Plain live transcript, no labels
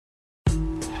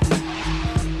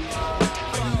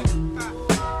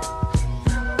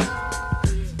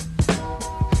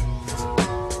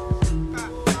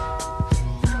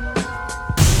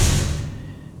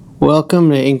Welcome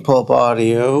to Ink Pulp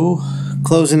Audio,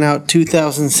 closing out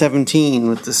 2017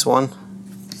 with this one.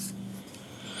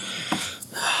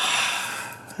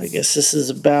 I guess this is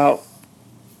about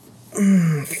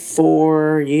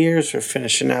 4 years we're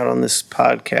finishing out on this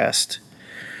podcast.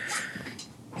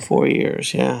 4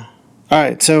 years, yeah. All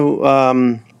right,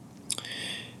 so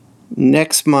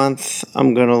next month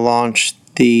I'm going to launch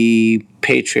the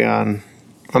Patreon.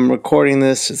 I'm recording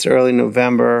this, it's early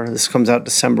November. This comes out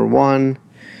December 1.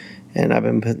 And I've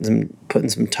been putting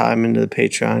some time into the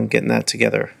Patreon, getting that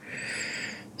together.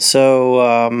 So,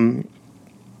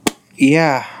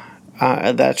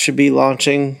 that should be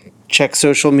launching. Check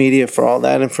social media for all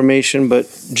that information.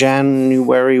 But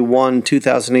January 1,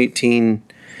 2018,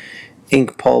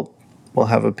 Ink Pulp will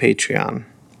have a Patreon.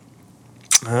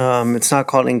 It's not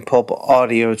called Ink Pulp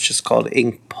Audio. It's just called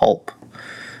Ink Pulp.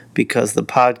 Because the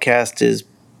podcast is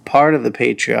part of the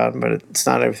Patreon, but it's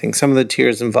not everything. Some of the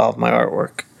tiers involve my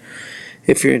artwork,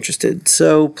 if you're interested.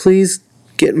 So please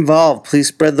get involved. Please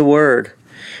spread the word.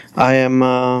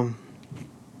 I'm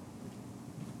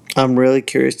really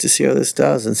curious to see how this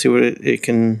does and see what it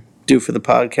can do for the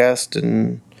podcast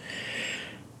and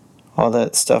all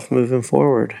that stuff moving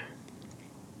forward.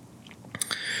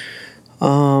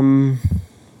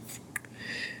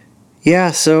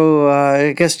 So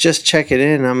I guess just check it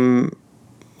in.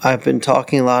 I've been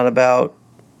talking a lot about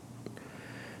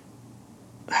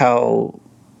how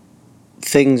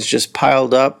things just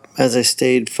piled up as I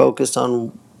stayed focused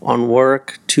on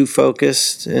work, too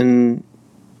focused, and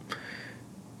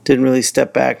didn't really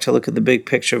step back to look at the big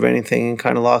picture of anything and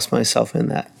kind of lost myself in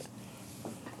that.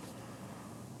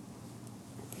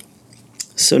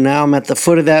 So now I'm at the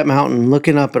foot of that mountain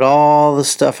looking up at all the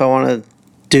stuff I want to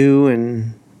do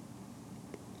and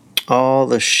all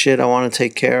the shit I want to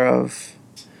take care of,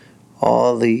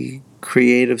 all the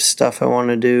creative stuff I want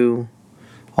to do,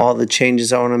 all the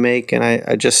changes I want to make, and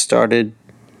I just started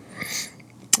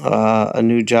a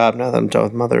new job now that I'm done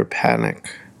with Mother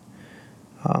Panic.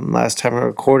 Last time I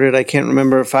recorded, I can't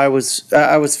remember if I was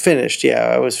finished. Yeah,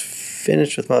 I was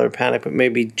finished with Mother Panic, but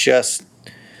maybe just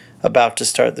about to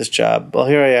start this job. Well,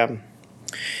 here I am,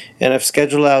 and I've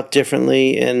scheduled out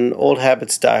differently, and old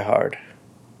habits die hard.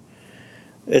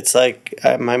 It's like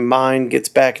my mind gets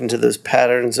back into those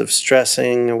patterns of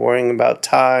stressing and worrying about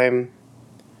time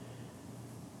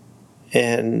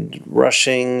and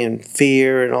rushing and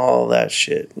fear and all that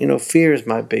shit. You know, fear is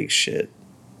my big shit.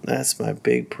 That's my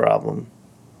big problem.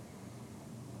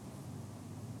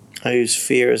 I use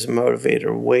fear as a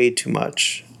motivator way too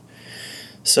much.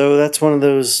 So that's one of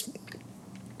those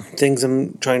things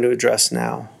I'm trying to address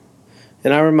now.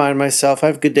 And I remind myself I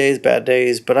have good days, bad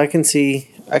days, but I can see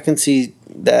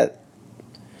that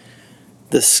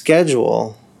the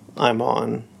schedule I'm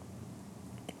on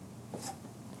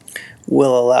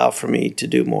will allow for me to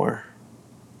do more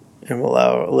and will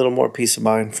allow a little more peace of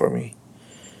mind for me.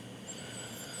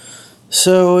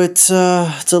 So it's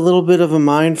a little bit of a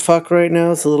mind fuck right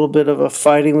now. It's a little bit of a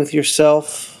fighting with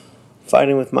yourself,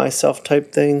 fighting with myself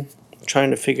type thing,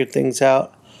 trying to figure things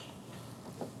out.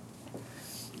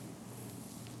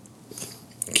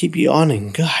 Keep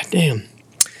yawning. God damn.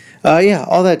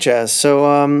 All that jazz.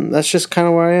 So that's just kind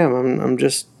of where I am. I'm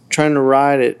just trying to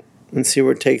ride it and see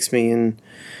where it takes me and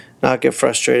not get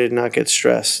frustrated, not get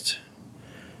stressed,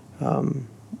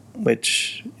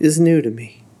 which is new to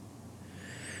me.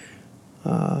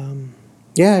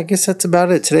 I guess that's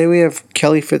about it. Today we have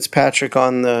Kelly Fitzpatrick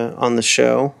on the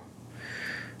show.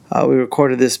 We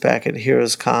recorded this back at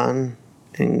Heroes Con,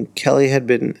 and Kelly had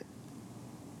been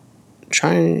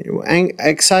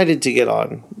excited to get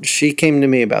on. She came to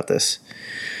me about this,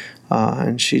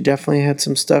 and she definitely had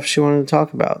some stuff she wanted to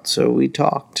talk about. So we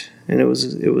talked, and it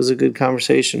was a good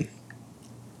conversation.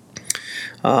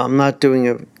 I'm not doing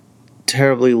a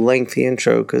terribly lengthy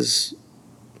intro because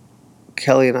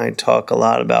Kelly and I talk a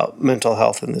lot about mental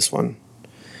health in this one,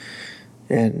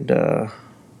 and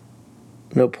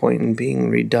no point in being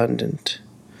redundant.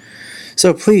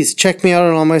 So please check me out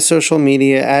on all my social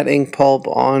media at Ink Pulp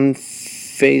on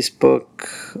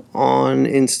Facebook, on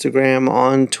Instagram,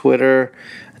 on Twitter.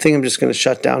 I think I'm just going to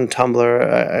shut down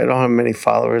Tumblr. I don't have many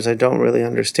followers. I don't really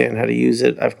understand how to use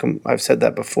it. I've said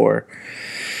that before.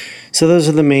 So those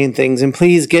are the main things. And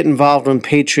please get involved when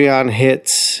Patreon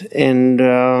hits. And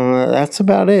that's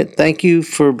about it. Thank you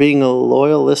for being a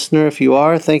loyal listener if you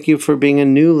are. Thank you for being a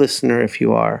new listener if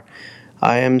you are.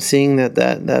 I am seeing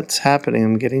that's happening.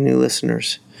 I'm getting new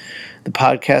listeners. The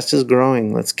podcast is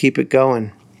growing. Let's keep it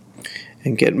going.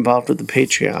 And get involved with the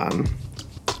Patreon.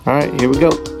 All right, here we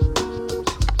go.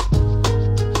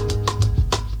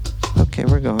 Okay,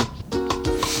 we're going.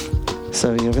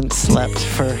 So you haven't slept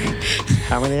for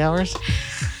how many hours?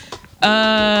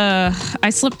 I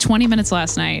slept 20 minutes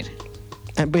last night.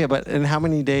 But in how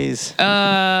many days?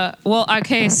 Well,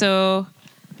 okay, so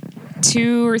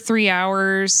 2 or 3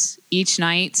 hours each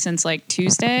night since like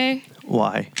Tuesday.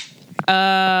 Why?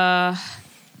 I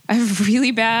have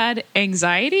really bad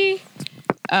anxiety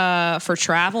for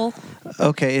travel.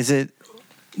 Okay, is it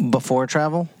before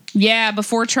travel? Yeah,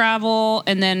 before travel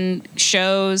and then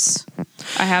shows.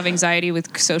 I have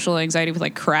social anxiety with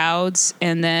like crowds,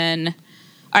 and then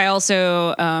I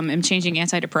also am changing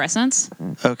antidepressants.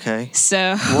 Okay.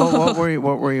 So what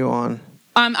were you on?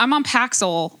 I'm on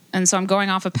Paxil, and so I'm going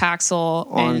off of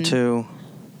Paxil Onto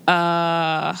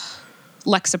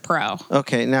Lexapro.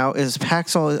 Okay, now is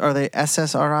Paxil, are they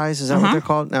SSRIs? Is that what they're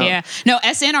called? No. Yeah. No,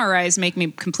 SNRIs make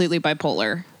me completely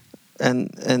bipolar.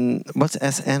 And what's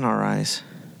SNRIs?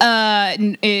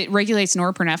 It regulates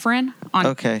norepinephrine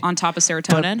on top of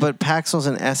serotonin. But Paxil's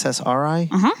an SSRI?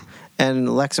 And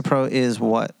Lexapro is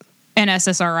what? An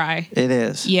SSRI. It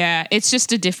is? Yeah, it's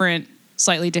just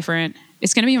slightly different.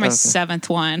 It's going to be my 7th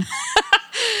one.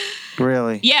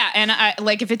 Really? Yeah, and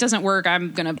if it doesn't work,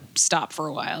 I'm going to stop for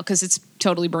a while because it's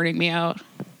totally burning me out.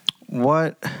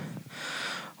 What?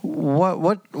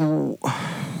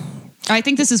 I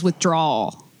think this is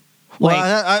withdrawal.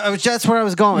 Well, that's where I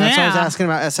was going. That's why I was asking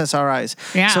about SSRIs.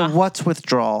 Yeah. So what's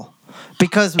withdrawal?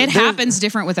 Because it happens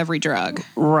different with every drug.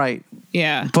 Right.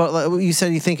 Yeah. But you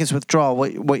said you think it's withdrawal.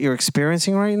 What you're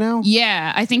experiencing right now?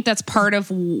 Yeah, I think that's part of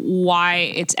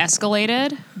why it's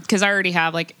escalated. Because I already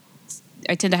have I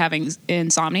tend to have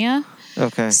insomnia.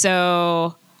 Okay.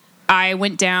 So I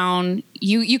went down.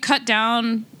 You cut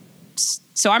down.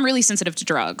 So I'm really sensitive to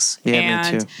drugs. Yeah,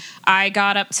 and me too. I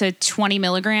got up to 20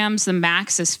 milligrams. The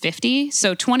max is 50.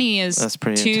 So 20 is that's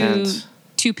pretty intense.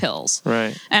 2 pills.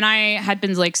 Right. And I had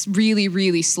been really,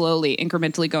 really slowly,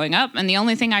 incrementally going up. And the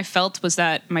only thing I felt was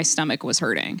that my stomach was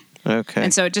hurting. Okay.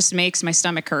 And so it just makes my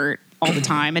stomach hurt all the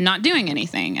time and not doing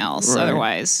anything else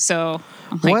otherwise. So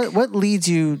what leads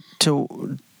you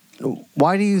to,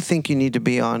 why do you think you need to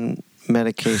be on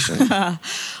medication?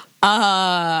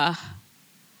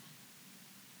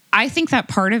 I think that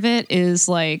part of it is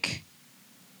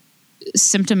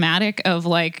symptomatic of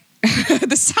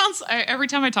this sounds, every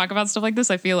time I talk about stuff like this,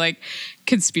 I feel like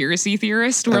conspiracy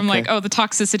theorist where I'm like, oh, the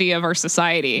toxicity of our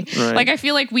society. Right. I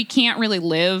feel like we can't really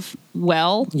live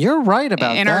well. You're right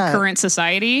about in that. our current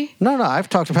society. No, I've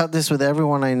talked about this with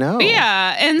everyone I know.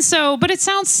 Yeah. And so, but it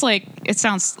sounds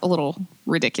a little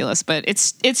ridiculous, but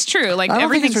it's true.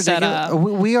 Everything's set up.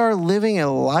 We are living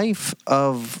a life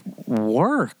of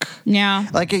work. Yeah.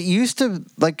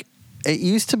 It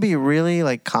used to be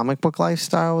really comic book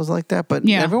lifestyle was like that, but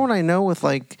everyone I know with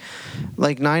like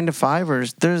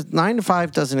 9-to-5ers, there's 9 to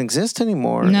 5 doesn't exist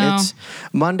anymore. No. It's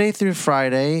Monday through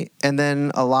Friday, and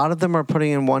then a lot of them are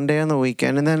putting in one day on the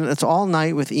weekend, and then it's all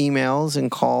night with emails and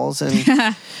calls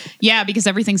and yeah, because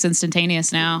everything's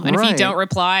instantaneous now, and if you don't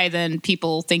reply, then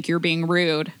people think you're being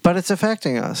rude. But it's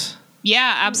affecting us.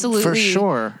 Yeah, absolutely. For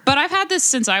sure. But I've had this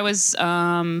since I was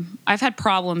I've had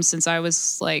problems since I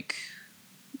was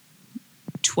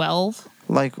 12.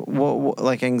 Like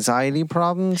anxiety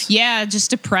problems? Yeah,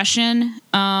 just depression.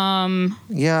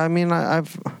 Yeah, I mean,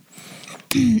 I've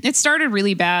it started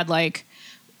really bad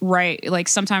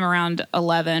sometime around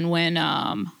 11 when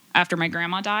after my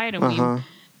grandma died and we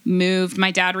moved.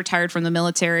 My dad retired from the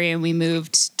military and we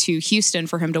moved to Houston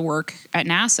for him to work at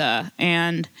NASA,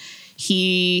 and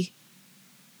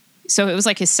so it was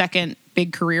his second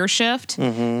big career shift,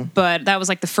 but that was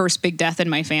the first big death in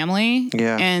my family.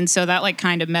 Yeah. And so that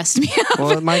kind of messed me up.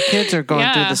 Well, my kids are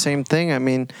going through the same thing. I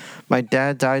mean, my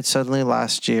dad died suddenly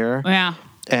last year. Yeah.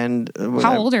 And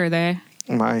how old are they?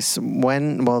 They're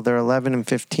 11 and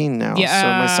 15 now. Yeah. So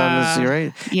my son is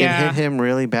right. Yeah. It hit him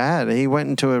really bad. He went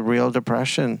into a real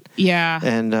depression. Yeah.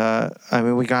 And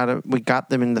we got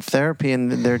them into therapy,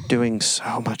 and they're doing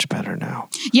so much better now.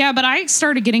 Yeah, but I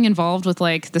started getting involved with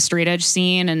the straight edge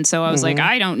scene, and so I was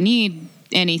I don't need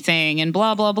anything and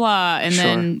blah blah blah. And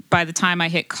then by the time I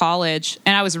hit college,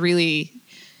 and I was really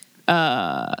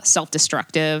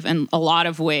self-destructive in a lot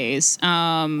of ways.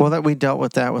 That we dealt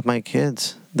with that with my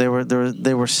kids. They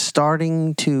were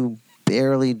starting to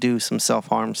barely do some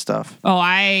self-harm stuff. Oh,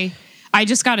 I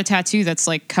just got a tattoo that's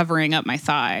covering up my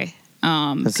thigh.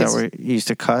 Is that where you used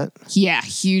to cut? Yeah,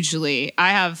 hugely.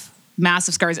 I have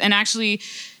massive scars, and actually,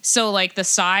 so the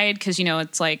side, because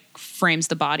it's frames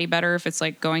the body better if it's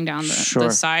going down the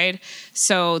side.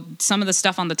 So some of the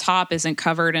stuff on the top isn't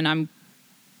covered, and I'm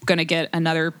gonna get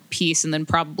another piece and then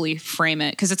probably frame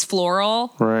it because it's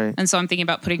floral, right? And so I'm thinking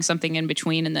about putting something in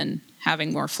between and then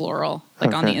having more floral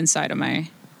on the inside of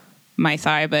my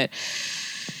thigh. But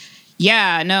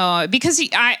yeah, no, because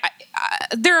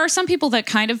there are some people that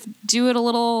kind of do it a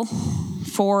little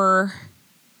for,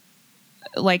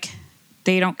 like,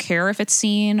 they don't care if it's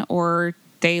seen or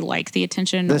they like the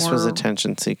attention. This was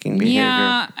attention-seeking behavior.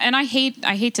 Yeah, and I hate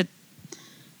to,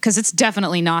 because it's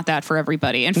definitely not that for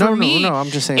everybody. And for me, I'm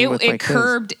just saying it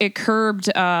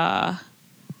curbed.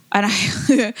 And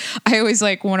I always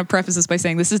like want to preface this by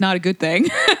saying this is not a good thing,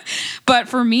 but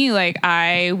for me, like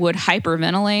I would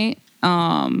hyperventilate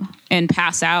and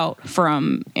pass out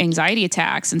from anxiety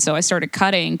attacks, and so I started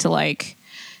cutting to like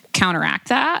counteract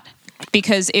that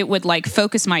because it would like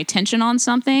focus my attention on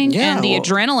something, and the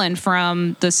adrenaline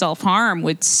from the self-harm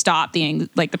would stop the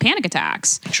panic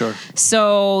attacks. Sure.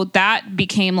 So that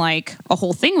became like a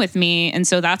whole thing with me, and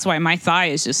so that's why my thigh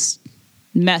is just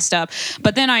messed up.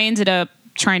 But then I ended up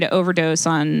trying to overdose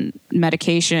on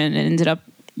medication and ended up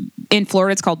in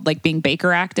Florida. It's called like being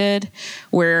Baker acted,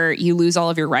 where you lose all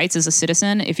of your rights as a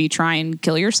citizen if you try and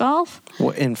kill yourself.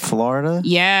 What, in Florida?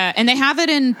 Yeah, and they have it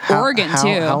in Oregon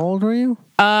too. How old were you?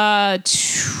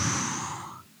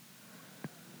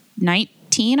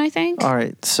 19, I think. All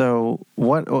right. So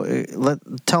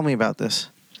tell me about this.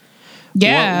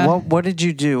 Yeah. What did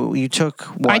you do? You took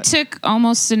what? I took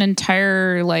almost an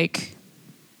entire like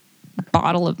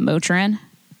bottle of Motrin.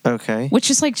 Okay.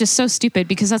 Which is like just so stupid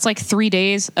because that's like 3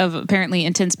 days of apparently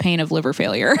intense pain of liver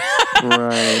failure.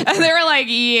 Right. And they were like,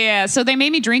 yeah. So they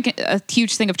made me drink a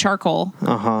huge thing of charcoal.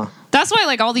 Uh-huh. That's why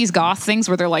like all these goth things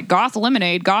where they're like goth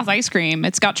lemonade, goth ice cream,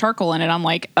 it's got charcoal in it. I'm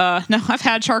like, no, I've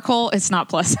had charcoal. It's not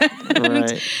pleasant.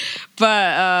 Right.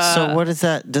 But so what is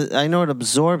that? I know it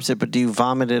absorbs it, but do you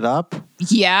vomit it up?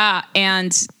 Yeah.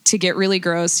 And to get really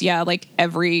gross, like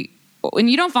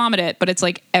and you don't vomit it, but it's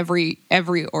like every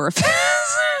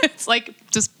orifice. It's like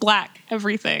just black,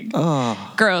 everything.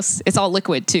 Oh. Gross. It's all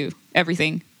liquid too.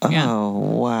 Everything. Yeah. Oh,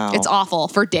 wow. It's awful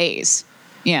for days.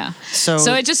 Yeah.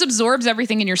 So it just absorbs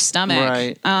everything in your stomach.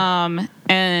 Right.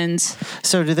 And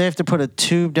so do they have to put a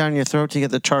tube down your throat to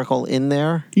get the charcoal in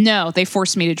there? No, they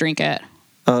forced me to drink it.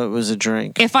 Oh, it was a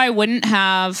drink. If I wouldn't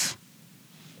have,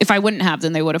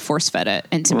 then they would have force-fed it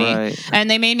into me. Right. And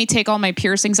they made me take all my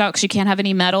piercings out because you can't have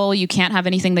any metal. You can't have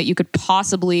anything that you could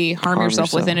possibly harm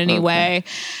yourself with in any way.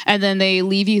 And then they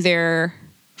leave you there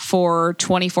for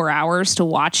 24 hours to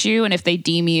watch you. And if they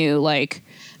deem you, like,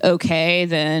 okay,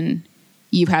 then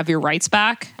you have your rights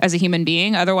back as a human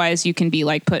being. Otherwise, you can be,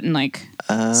 like, put in, like,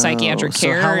 psychiatric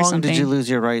care or something. So how long did you lose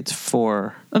your rights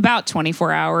for? About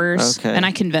 24 hours. Okay. And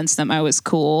I convinced them I was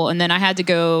cool. And then I had to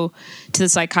go to the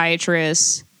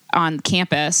psychiatrist on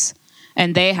campus,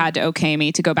 and they had to okay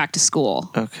me to go back to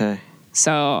school. Okay.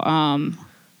 So,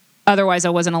 otherwise I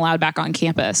wasn't allowed back on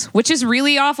campus, which is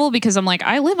really awful because I'm like,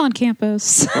 I live on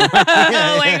campus. Like,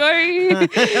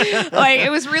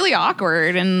 it was really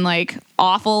awkward and like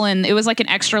awful. And it was like an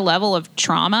extra level of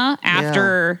trauma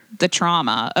after the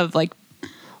trauma of like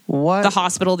the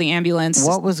hospital, the ambulance.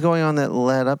 What was going on that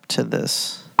led up to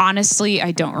this? Honestly,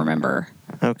 I don't remember.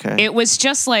 Okay. It was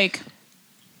just like,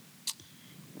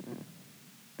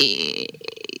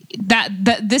 that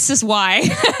this is why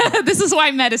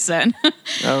medicine.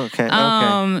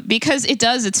 Okay. Because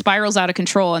it spirals out of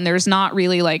control and there's not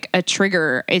really like a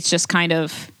trigger. It's just kind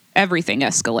of everything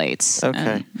escalates.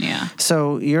 Okay. And,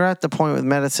 So you're at the point with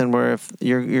medicine where if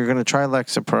you're going to try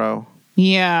Lexapro.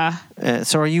 Yeah.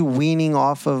 So are you weaning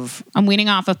off of? I'm weaning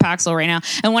off of Paxil right now.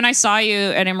 And when I saw you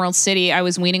at Emerald City, I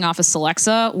was weaning off of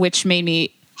Celexa, which made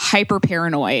me hyper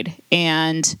paranoid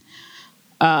and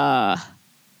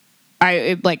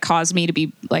it like caused me to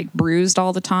be like bruised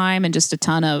all the time and just a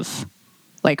ton of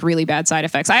like really bad side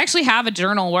effects. I actually have a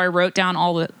journal where I wrote down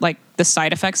all the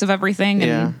side effects of everything.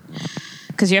 And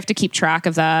because you have to keep track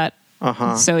of that.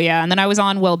 Uh-huh. So and then I was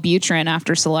on Wellbutrin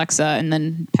after Celexa and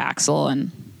then Paxil,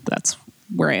 and that's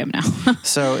where I am now.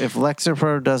 So if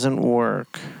Lexapro doesn't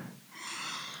work,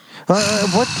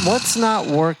 what's not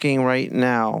working right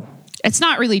now? It's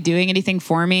not really doing anything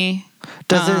for me.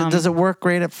 Does it work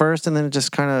great at first and then it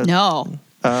just kind of... No.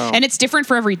 Oh. And it's different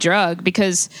for every drug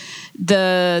because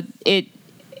it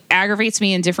aggravates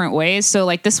me in different ways. So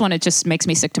like this one, it just makes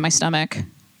me sick to my stomach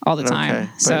all the time.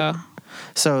 Okay.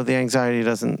 So the anxiety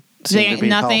doesn't seem to be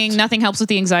helped. Nothing helps with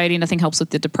the anxiety. Nothing helps with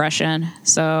the depression.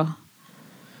 So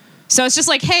it's just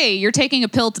like, hey, you're taking a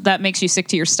pill that makes you sick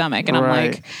to your stomach. And I'm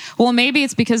like, well, maybe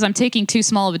it's because I'm taking too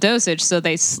small of a dosage. So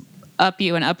they up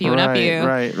you and up you and up you.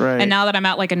 Right. And now that I'm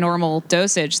at like a normal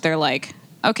dosage, they're like,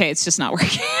 okay, it's just not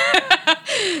working.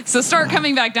 So start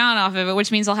coming back down off of it,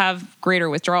 which means I'll have greater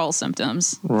withdrawal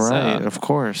symptoms. Right, of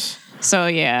course. So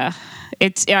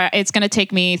it's going to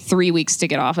take me 3 weeks to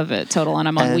get off of it total, and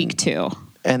I'm on week 2.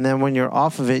 And then when you're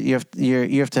off of it, you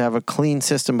have to have a clean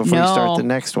system before you start the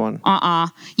next one.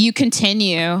 You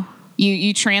continue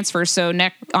You transfer. So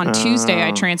on Tuesday,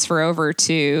 I transfer over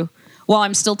to, while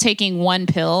I'm still taking one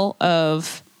pill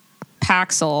of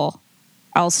Paxil,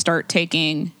 I'll start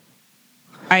taking,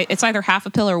 it's either half a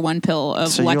pill or one pill of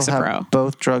Lexapro. You'll have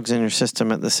both drugs in your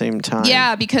system at the same time.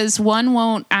 Yeah, because one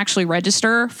won't actually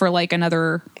register for like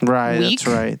another week.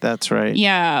 That's right.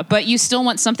 Yeah, but you still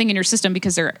want something in your system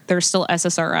because they're still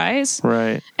SSRIs.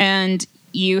 Right. And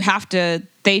you have to,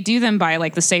 they do them by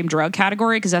like the same drug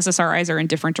category because SSRIs are in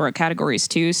different drug categories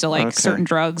too. So like certain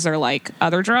drugs are like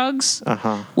other drugs,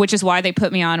 which is why they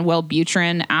put me on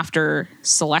Wellbutrin after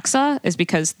Celexa, is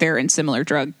because they're in similar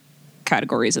drug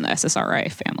categories in the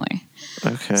SSRI family.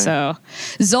 Okay. So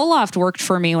Zoloft worked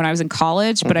for me when I was in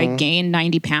college, but I gained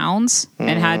 90 pounds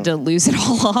and had to lose it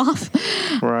all off.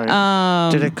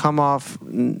 Right. Did it come off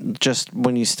just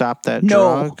when you stopped that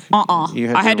drug? No.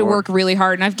 I had to work really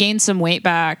hard, and I've gained some weight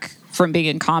back from being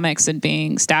in comics and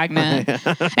being stagnant.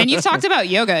 And you've talked about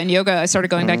yoga, and I started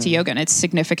going back to yoga, and it's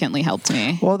significantly helped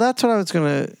me. Well, that's what I was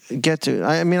going to get to.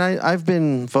 I mean, I've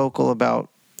been vocal about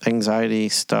anxiety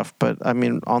stuff, but I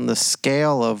mean, on the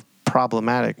scale of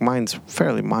problematic, mine's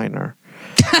fairly minor.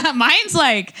 Mine's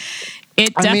like,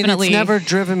 it definitely. I mean, it's never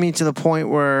driven me to the point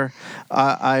where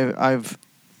I've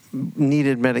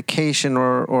needed medication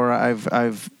or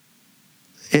I've.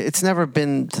 It's never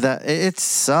been to that. It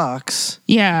sucks.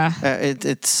 Yeah.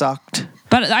 It sucked.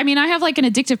 But I mean, I have like an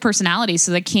addictive personality,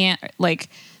 so they can't like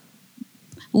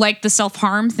the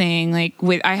self-harm thing. Like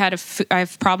I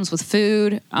have problems with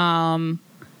food.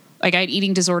 Like I had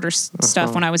eating disorder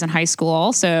stuff when I was in high school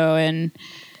also. And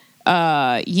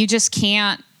you just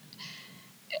can't,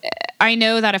 I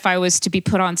know that if I was to be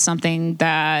put on something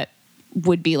that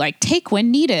would be like, take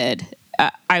when needed,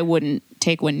 I wouldn't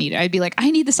take when needed. I'd be like, I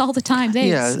need this all the time.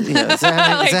 Thanks. Yeah.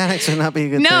 Xanax would not be a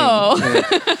good thing. No.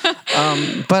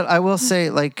 Yeah. But I will say,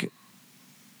 like,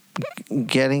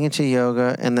 getting into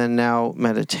yoga and then now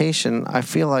meditation, I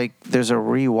feel like there's a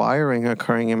rewiring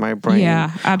occurring in my brain.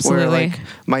 Yeah, absolutely. Where like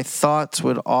my thoughts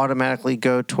would automatically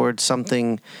go towards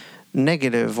something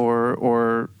negative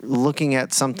or looking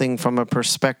at something from a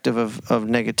perspective of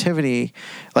negativity.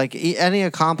 Like any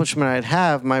accomplishment I'd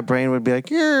have, my brain would be like,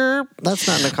 yeah, that's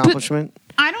not an accomplishment.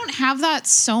 But I don't have that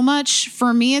so much.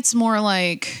 For me, it's more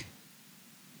like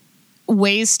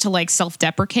ways to like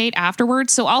self-deprecate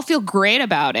afterwards. So I'll feel great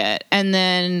about it, and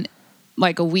then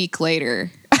like a week later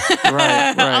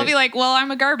right. I'll be like, well, I'm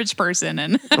a garbage person.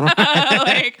 And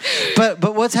like,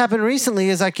 but what's happened recently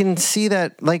is I can see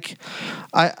that, like,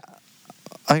 I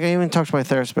even talked to my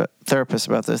therapist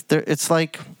about this. It's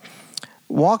like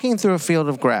walking through a field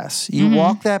of grass. You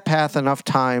walk that path enough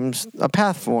times, a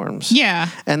path forms. Yeah.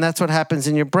 And that's what happens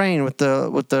in your brain with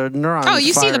the neurons. Oh,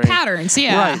 you firing. See the patterns,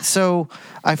 yeah. Right. So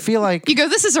I feel like you go,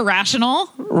 this is irrational.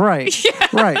 Right. Yeah.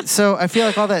 Right. So I feel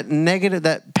like all that negative,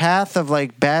 that path of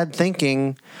like bad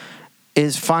thinking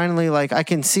is finally like, I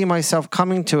can see myself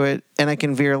coming to it and I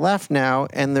can veer left now,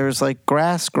 and there's like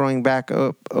grass growing back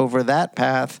up over that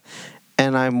path.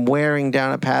 And I'm wearing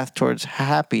down a path towards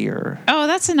happier. Oh,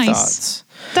 that's a nice thoughts.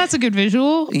 That's a good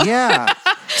visual. Yeah.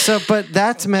 So, but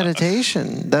that's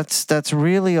meditation. That's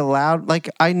really allowed. Like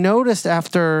I noticed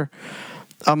after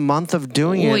a month of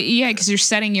doing it. Yeah, because you're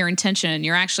setting your intention.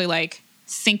 You're actually like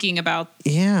thinking about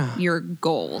your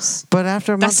goals. But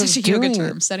after a month that's such a yoga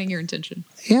term, setting your intention.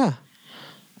 Yeah.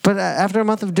 But after a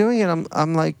month of doing it,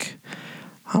 I'm like,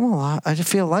 I just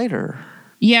feel lighter.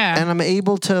 Yeah. And I'm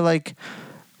able to like.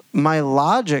 My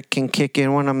logic can kick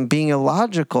in when I'm being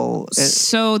illogical.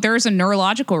 So there's a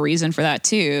neurological reason for that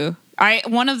too.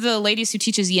 One of the ladies who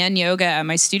teaches yin yoga at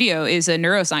my studio is a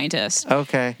neuroscientist.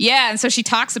 Okay. Yeah, and so she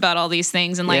talks about all these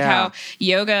things and like how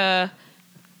yoga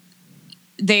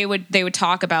they would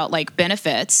talk about like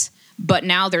benefits, but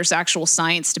now there's actual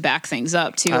science to back things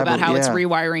up too about how it's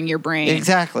rewiring your brain.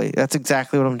 Exactly. That's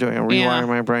exactly what I'm doing. I'm rewiring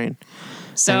my brain.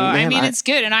 So, and, man, I mean, it's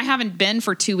good. And I haven't been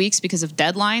for 2 weeks because of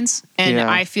deadlines. And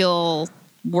I feel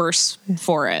worse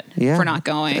for it, for not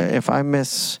going. If I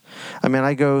miss,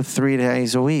 I go 3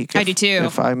 days a week. I do too.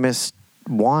 If I miss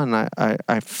one,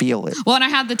 I feel it. Well, and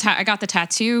I got the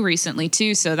tattoo recently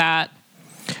too. So that.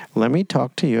 Let me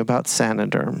talk to you about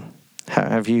Sanoderm.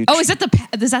 Have you? Oh, is that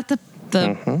the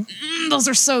those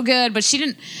are so good, but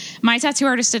my tattoo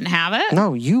artist didn't have it.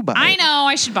 No, you buy it. I know,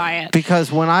 I should buy it. Because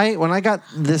when I got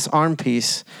this arm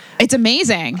piece, it's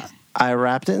amazing. I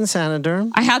wrapped it in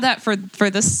Sanoderm. I had that for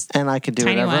this, and I could do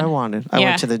whatever I wanted. I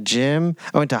went to the gym.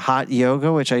 I went to hot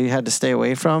yoga, which I had to stay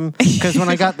away from because when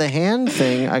I got the hand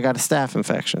thing, I got a staph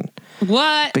infection.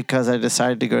 What? Because I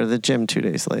decided to go to the gym 2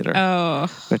 days later. Oh,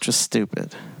 which was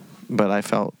stupid. But I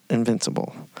felt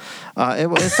invincible.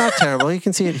 It's not terrible. You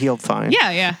can see it healed fine.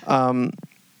 Yeah.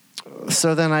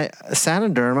 So then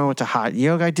Sanoderm, I went to hot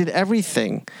yoga. I did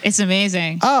everything. It's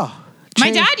amazing. Oh.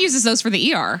 My dad uses those for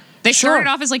the ER. They started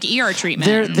off as like ER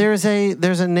treatment. There's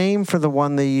a name for the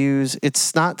one they use.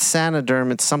 It's not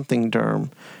Sanoderm, it's something derm.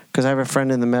 Because I have a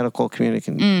friend in the medical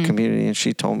community and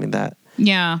she told me that.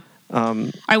 Yeah.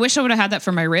 I wish I would have had that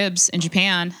for my ribs in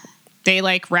Japan. They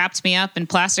like wrapped me up in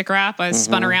plastic wrap. I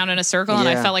spun around in a circle and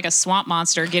I felt like a swamp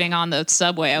monster getting on the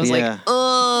subway. I was like,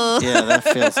 ugh. Yeah, that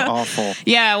feels awful.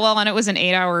 Yeah, well, and it was an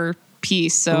 8-hour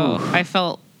piece, so I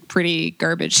felt pretty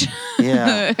garbage.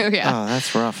 Yeah. Yeah. Oh,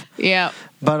 that's rough. Yeah.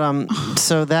 But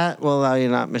so that will allow you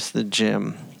to not miss the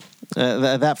gym.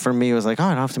 That for me was like, I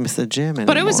don't have to miss the gym anymore.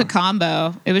 But it was a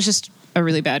combo. It was just a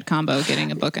really bad combo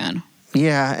getting a book in.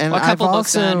 Yeah, and I've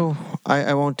also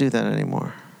I won't do that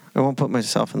anymore. I won't put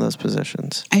myself in those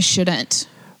positions. I shouldn't.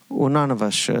 Well, none of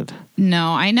us should.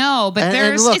 No, I know, but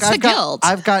it's the guilt.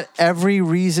 I've got every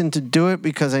reason to do it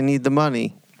because I need the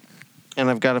money, and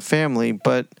I've got a family,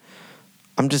 but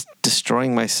I'm just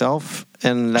destroying myself,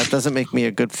 and that doesn't make me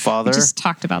a good father. We just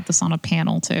talked about this on a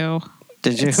panel, too.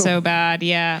 Did you? It's so bad,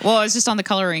 yeah. Well, it was just on the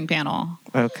coloring panel.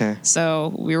 Okay.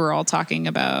 So we were all talking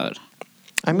about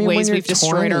ways when you're we've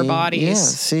destroyed our bodies. Yeah,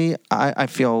 see, I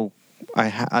feel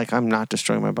like I'm not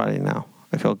destroying my body now.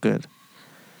 I feel good.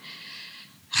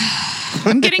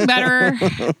 I'm getting better.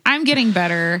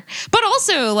 But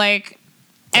also, like,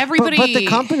 everybody... But the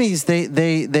companies,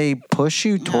 they push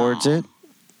you towards it.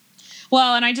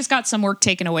 Well, and I just got some work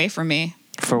taken away from me.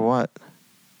 For what?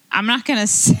 I'm not going to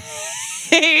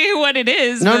say what it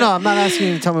is. No, I'm not asking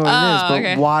you to tell me what it is, but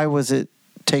okay. Why was it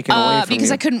taken away from because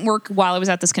you? I couldn't work while I was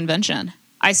at this convention.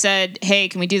 I said, hey,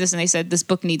 can we do this? And they said, this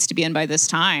book needs to be in by this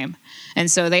time. And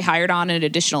so they hired on an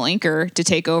additional inker to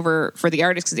take over for the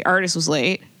artist because the artist was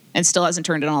late and still hasn't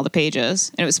turned in all the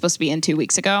pages. And it was supposed to be in 2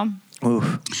 weeks ago.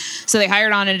 Oof. So they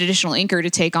hired on an additional inker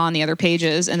to take on the other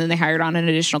pages, and then they hired on an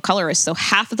additional colorist. So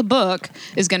half of the book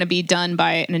is going to be done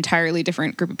by an entirely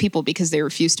different group of people because they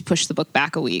refused to push the book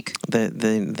back a week.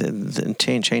 The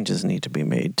changes need to be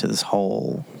made to this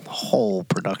whole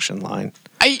production line.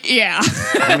 Yeah.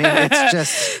 I mean, it's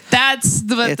just... That's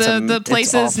the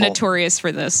place is notorious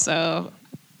for this, so...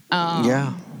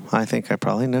 yeah, I think I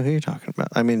probably know who you're talking about.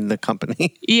 I mean, the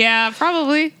company. Yeah,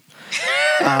 probably.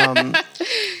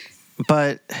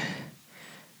 But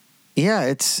yeah,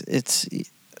 it's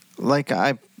like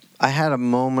I had a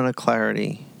moment of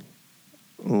clarity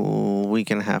a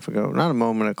week and a half ago. Not a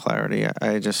moment of clarity.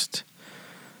 I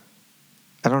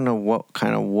don't know what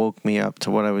kind of woke me up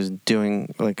to what I was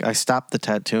doing. Like I stopped the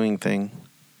tattooing thing.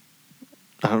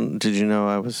 Did you know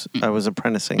I was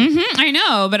apprenticing? Mm-hmm, I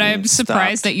know, but I'm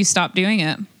surprised that you stopped doing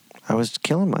it. I was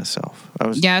killing myself. I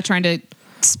was trying to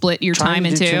split your time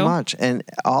into too much, and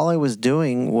all I was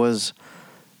doing was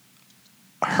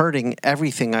hurting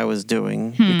everything I was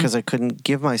doing because I couldn't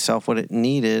give myself what it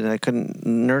needed. I couldn't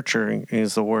nurture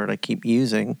is the word I keep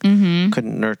using. Mm-hmm.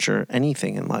 Couldn't nurture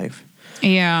anything in life.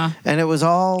 Yeah, and it was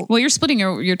all you're splitting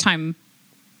your time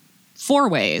 4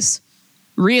 ways.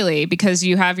 Really, because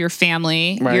you have your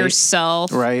family,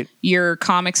 yourself, your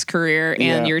comics career,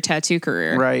 and your tattoo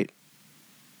career. Right.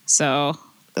 So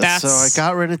I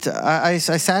got rid of... I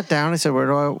sat down. I said,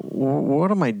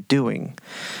 what am I doing?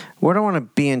 Where do I want to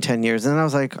be in 10 years? And then I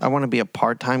was like, I want to be a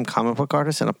part-time comic book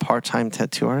artist and a part-time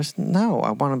tattoo artist. No,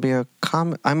 I want to be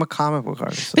I'm a comic book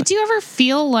artist. But do you ever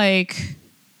feel like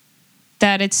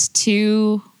that it's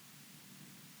too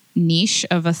niche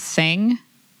of a thing?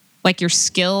 Like your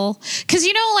skill? Because,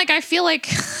 I feel like...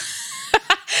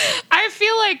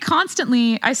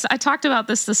 constantly... I talked about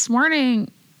this morning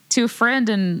to a friend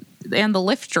and the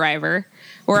Lyft driver,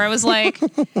 where I was like,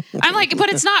 I'm like, but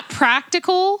it's not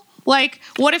practical. Like,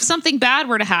 what if something bad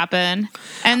were to happen?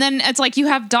 And then it's like you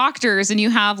have doctors and you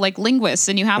have like linguists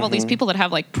and you have all these people that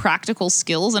have like practical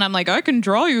skills. And I'm like, I can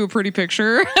draw you a pretty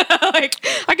picture. Like,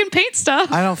 I can paint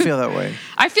stuff. I don't feel that way.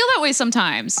 I feel that way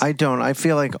sometimes. I don't. I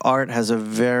feel like art has a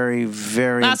very,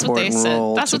 very important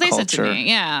role That's to what they culture. said to me,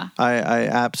 yeah. I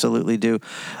absolutely do.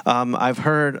 I've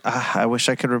heard, I wish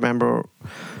I could remember...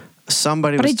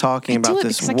 Somebody was talking about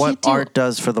this. What art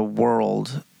does for the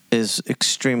world is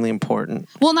extremely important.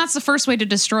 Well, and that's the first way to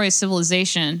destroy a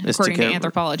civilization, according to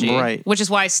anthropology. Right. Which is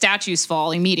why statues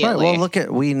fall immediately. Right.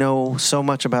 Well, we know so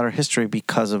much about our history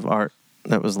because of art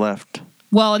that was left.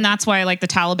 Well, and that's why, like, the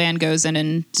Taliban goes in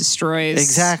and destroys...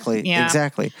 Exactly.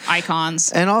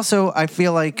 Icons. And also, I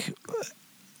feel like,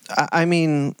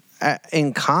 in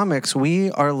comics,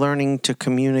 we are learning to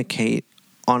communicate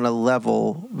on a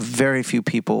level very few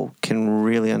people can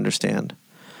really understand.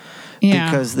 Yeah.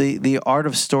 Because the art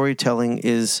of storytelling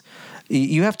is,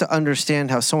 you have to understand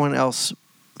how someone else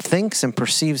thinks and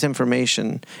perceives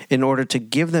information in order to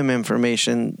give them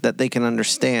information that they can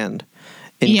understand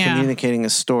in communicating a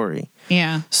story.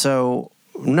 Yeah. So,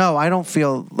 no, I don't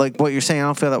feel like what you're saying. I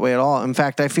don't feel that way at all. In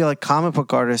fact, I feel like comic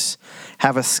book artists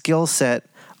have a skill set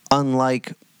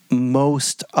unlike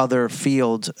most other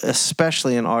fields,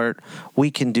 especially in art.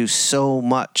 We can do so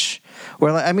much.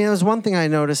 Where, like, I mean, it was one thing I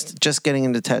noticed just getting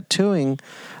into tattooing.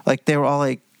 Like, they were all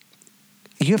like,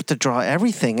 you have to draw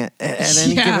everything at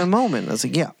any given moment. I was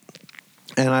like, yeah.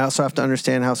 And I also have to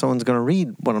understand how someone's going to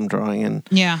read what I'm drawing. And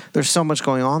there's so much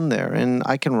going on there. And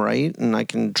I can write and I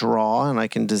can draw and I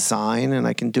can design and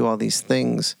I can do all these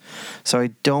things. So I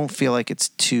don't feel like it's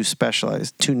too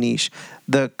specialized, too niche.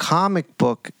 The comic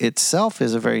book itself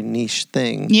is a very niche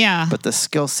thing. Yeah. But the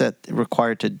skill set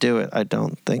required to do it, I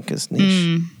don't think is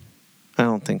niche. I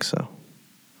don't think so.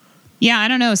 Yeah, I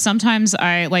don't know. Sometimes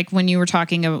I, like when you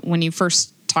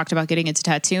first talked about getting into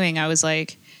tattooing, I was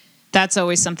like, that's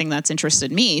always something that's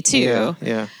interested me too.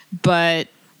 Yeah. But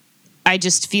I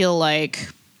just feel like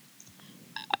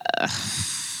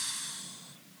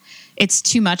it's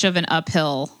too much of an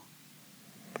uphill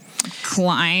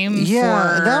climb.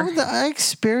 Yeah, I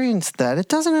experienced that. It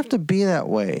doesn't have to be that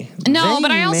way. No,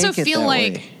 but I also feel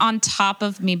like on top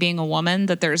of me being a woman,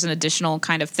 that there's an additional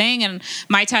kind of thing. And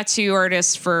my tattoo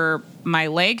artist for my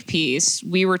leg piece,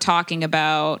 we were talking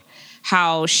about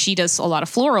how she does a lot of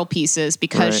floral pieces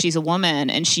because she's a woman,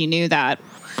 and she knew that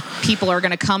people are going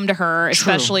to come to her,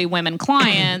 especially women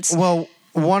clients. Well,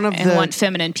 want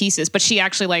feminine pieces, but she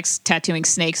actually likes tattooing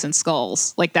snakes and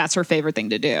skulls. Like, that's her favorite thing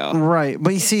to do. Right.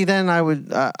 But you see, then I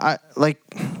would, I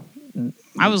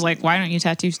was like, why don't you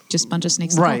tattoo just a bunch of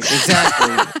snakes? Right,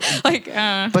 exactly.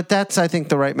 But that's, I think,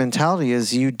 the right mentality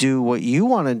is you do what you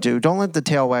want to do. Don't let the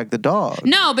tail wag the dog.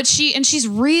 No, but she's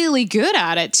really good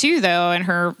at it too, though. And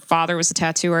her father was a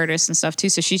tattoo artist and stuff too.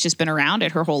 So she's just been around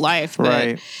it her whole life. But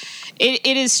right.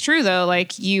 It is true though.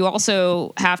 Like, you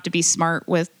also have to be smart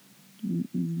with,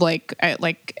 like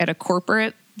at a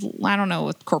corporate, I don't know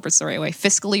if corporate's the right way,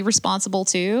 fiscally responsible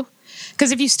too.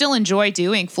 Because if you still enjoy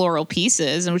doing floral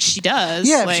pieces, and which she does,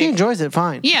 if she enjoys it,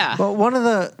 fine. Yeah.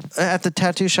 Well, at the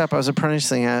tattoo shop I was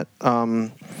apprenticing at,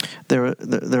 there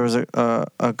was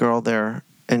a girl there,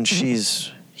 and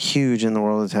she's huge in the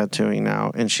world of tattooing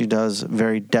now, and she does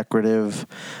very decorative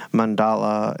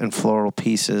mandala and floral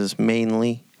pieces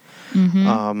mainly.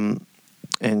 And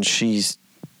she's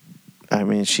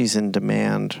in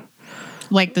demand.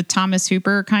 Like the Thomas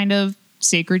Hooper kind of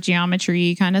sacred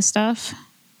geometry kind of stuff?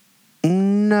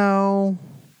 No.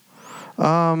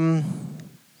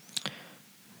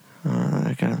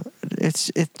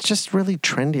 It's just really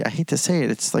trendy. I hate to say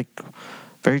it. It's like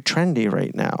very trendy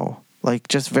right now. Like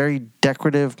just very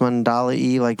decorative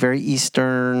mandala-y, like very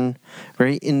Eastern,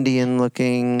 very Indian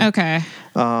looking. Okay.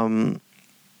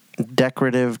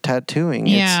 Decorative tattooing.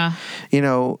 Yeah.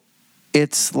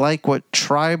 It's like what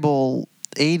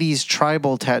 80s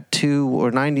tribal tattoo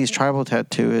or 90s tribal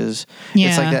tattoo is. Yeah.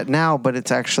 It's like that now, but it's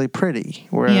actually pretty.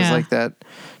 Whereas like that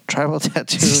tribal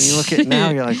tattoo, you look at it now,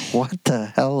 you're like, what the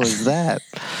hell is that?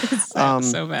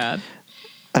 So bad.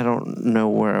 I don't know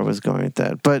where I was going with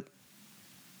that, but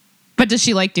does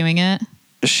she like doing it?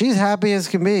 She's happy as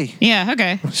can be. Yeah,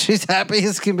 okay. She's happy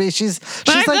as can be. She's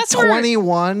like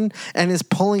 21 and is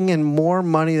pulling in more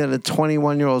money than a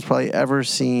 21-year-old's probably ever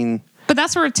seen. But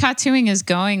that's where tattooing is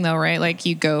going, though, right? Like,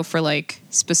 you go for like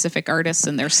specific artists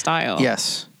and their style.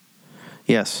 Yes.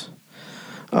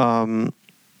 I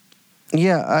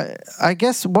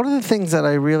guess one of the things that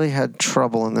I really had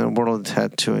trouble in the world of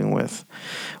tattooing with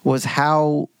was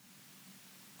how,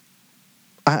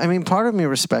 I mean, part of me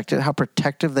respected how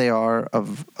protective they are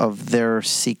of their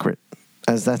secret,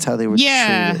 as that's how they would treat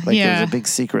it. Like, it was a big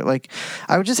secret. Like,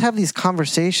 I would just have these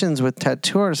conversations with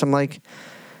tattoo artists. I'm like,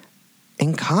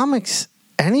 in comics,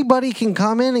 anybody can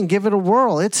come in and give it a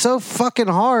whirl. It's so fucking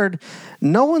hard.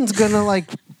 No one's gonna like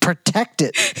protect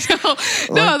it.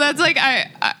 No, that's like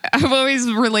I've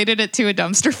always related it to a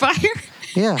dumpster fire.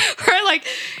 Yeah. Where like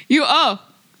you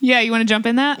want to jump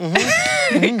in that?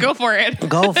 Mm-hmm. Go for it.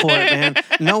 Go for it, man.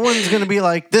 No one's gonna be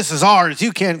like, this is ours.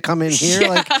 You can't come in here. Yeah.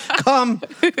 Like, come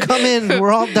in.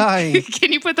 We're all dying.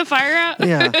 Can you put the fire out?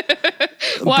 Yeah.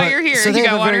 While you're here, so you they got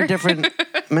have a water. very different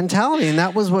mentality, and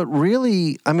that was what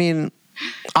really. I mean,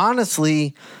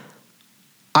 honestly,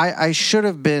 I should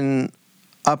have been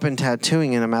up in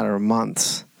tattooing in a matter of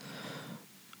months.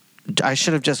 I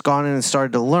should have just gone in and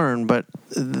started to learn, but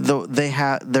they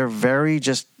have their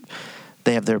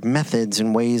methods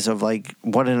and ways of like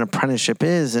what an apprenticeship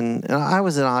is, and I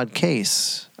was an odd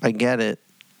case. I get it.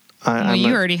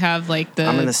 You already have like the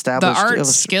art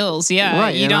skills. Yeah.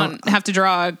 Right, you don't have to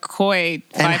draw a koi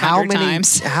 500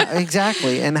 times.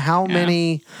 Exactly. And how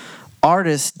many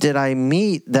artists did I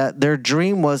meet that their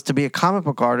dream was to be a comic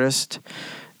book artist,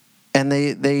 and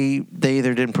they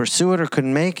either didn't pursue it or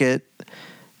couldn't make it.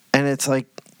 And it's like,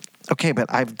 okay,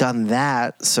 but I've done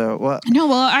that. So what? No,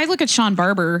 well, I look at Sean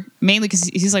Barber mainly because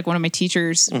he's like one of my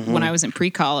teachers when I was in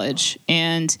pre-college,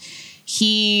 and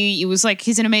he was like,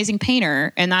 he's an amazing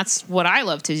painter, and that's what I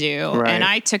love to do. Right. And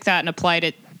I took that and applied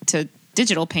it to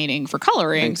digital painting for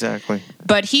coloring. Exactly.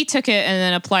 But he took it and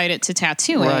then applied it to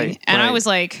tattooing. Right, and I was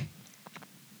like,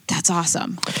 that's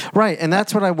awesome. Right. And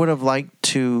that's what I would have liked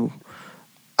to.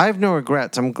 I have no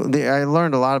regrets. I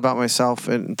learned a lot about myself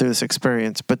through this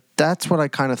experience, but that's what I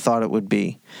kind of thought it would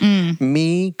be.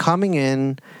 Me coming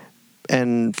in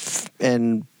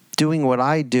and doing what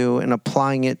I do and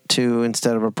applying it to,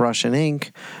 instead of a brush and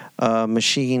ink,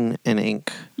 machine and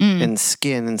ink and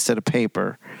skin instead of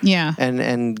paper. Yeah.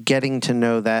 And getting to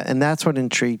know that. And that's what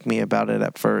intrigued me about it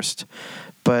at first.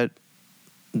 But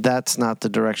that's not the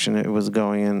direction it was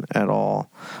going in at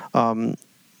all.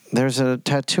 There's a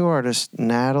tattoo artist,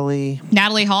 Natalie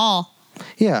Hall.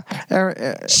 Yeah.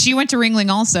 She went to Ringling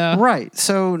also. Right.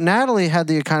 So Natalie had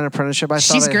the kind of apprenticeship I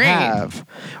thought I'd have,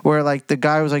 where like the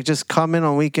guy was like, just come in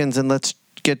on weekends and let's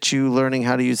get you learning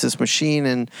how to use this machine.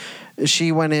 And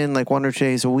she went in like 1 or 2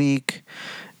 days a week.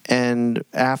 And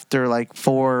after like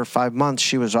 4 or 5 months,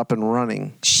 she was up and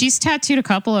running. She's tattooed a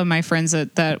couple of my friends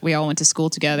that we all went to school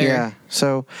together. Yeah.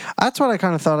 So that's what I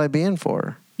kind of thought I'd be in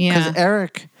for. Yeah. Because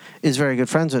Eric is very good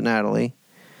friends with Natalie.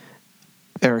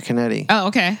 Eric Canetti. Oh,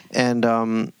 okay. And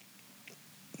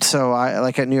so I,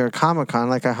 like at New York Comic Con,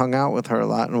 like I hung out with her a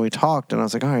lot and we talked, and I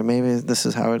was like, all right, maybe this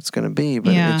is how it's going to be,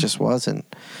 but it just wasn't.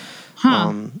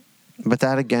 Huh. But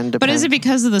that again depends. But is it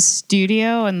because of the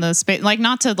studio and the space? Like,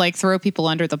 not to like throw people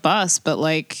under the bus, but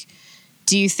like,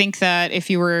 do you think that if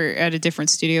you were at a different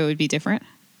studio, it would be different?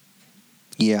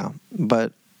 Yeah,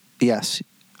 but yes.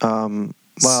 Well,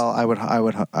 I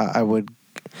would.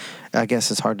 I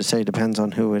guess it's hard to say. Depends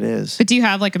on who it is. But do you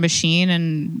have like a machine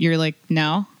and you're like,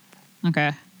 no?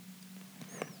 Okay.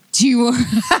 Do you?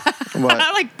 What?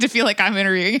 I like to feel like I'm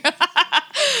interviewing.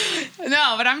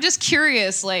 No, but I'm just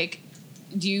curious. Like,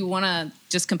 do you want to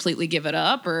just completely give it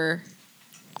up, or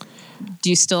do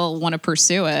you still want to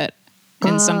pursue it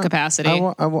in some capacity?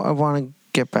 I want to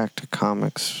get back to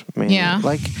comics, mainly. Yeah.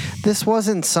 Like, this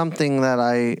wasn't something that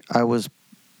I was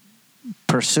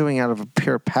pursuing out of a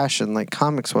pure passion like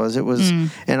comics was. It was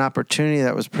an opportunity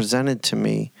that was presented to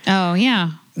me. Oh,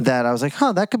 yeah. That I was like,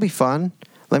 that could be fun.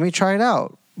 Let me try it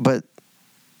out. But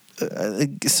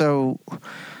so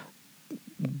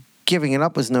giving it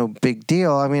up was no big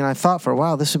deal. I mean, I thought for a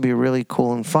while this would be really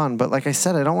cool and fun. But like I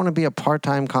said, I don't want to be a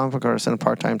part-time comic book artist and a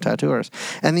part-time tattoo artist.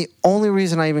 And the only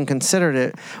reason I even considered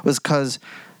it was because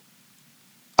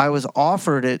I was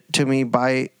offered it to me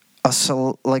by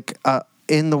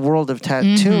in the world of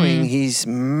tattooing, he's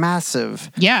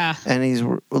massive. Yeah. And he's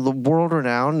world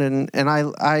renowned. And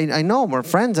I know him. We're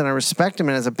friends and I respect him.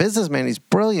 And as a businessman, he's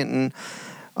brilliant. And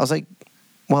I was like,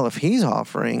 well, if he's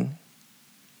offering,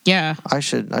 I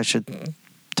should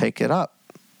take it up.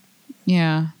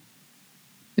 Yeah.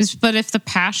 But if the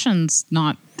passion's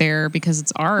not there because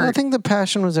it's art. I think the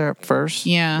passion was there at first.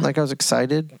 Yeah. Like I was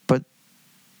excited, but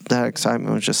that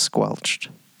excitement was just squelched.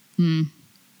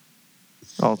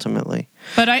 Ultimately.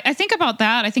 But I think about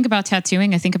that. I think about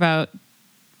tattooing. I think about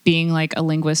being like a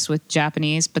linguist with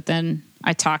Japanese. But then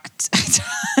I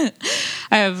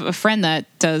have a friend that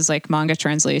does like manga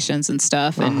translations and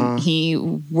stuff. And he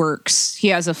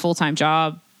has a full-time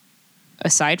job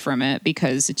aside from it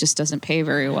because it just doesn't pay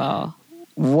very well.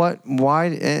 Why,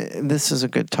 this is a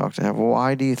good talk to have.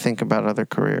 Why do you think about other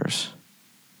careers?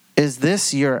 Is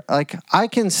this I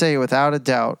can say without a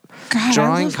doubt,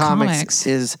 drawing comics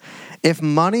is... If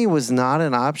money was not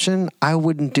an option, I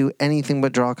wouldn't do anything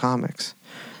but draw comics.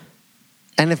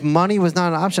 And if money was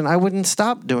not an option, I wouldn't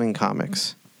stop doing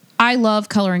comics. I love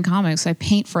coloring comics. I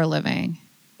paint for a living.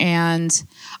 And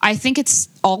I think it's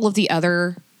all of the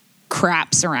other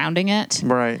crap surrounding it.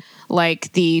 Right.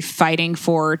 Like the fighting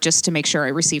for just to make sure I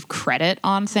receive credit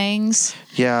on things.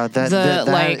 Yeah, that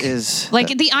is... Like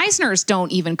the Eisners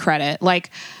don't even credit. Like...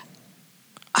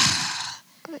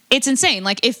 It's insane.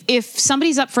 Like if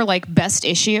somebody's up for like best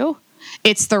issue,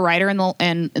 it's the writer and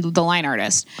the line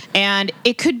artist, and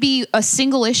it could be a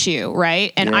single issue,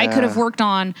 right? And I could have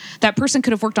that person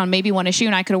could have worked on maybe one issue,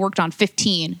 and I could have worked on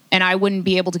 15, and I wouldn't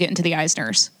be able to get into the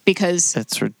Eisners because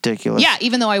it's ridiculous. Yeah,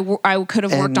 even though I could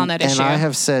have worked on that issue. And I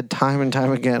have said time and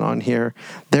time again on here,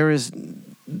 there is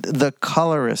the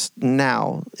colorist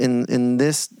now in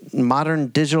this modern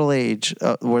digital age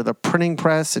where the printing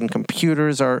press and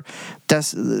computers are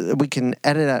we can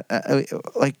edit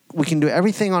like we can do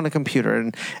everything on a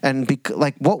computer and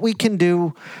like what we can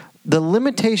do, the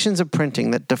limitations of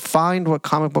printing that defined what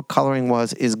comic book coloring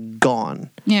was is gone.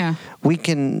 Yeah, we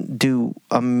can do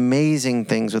amazing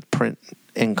things with print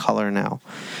and color now,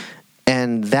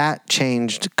 and that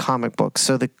changed comic books.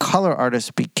 So the color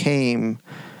artist became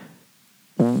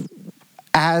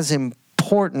as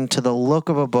important to the look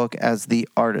of a book as the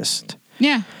artist.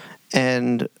 Yeah.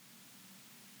 And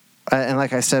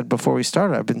like I said before we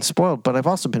started, I've been spoiled, but I've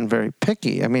also been very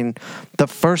picky. I mean, the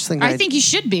first thing I think you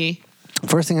should be.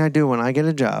 First thing I do when I get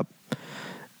a job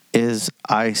is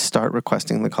I start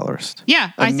requesting the colorist.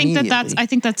 Yeah, I think that's how it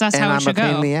should go. And I'm a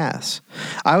pain in the ass.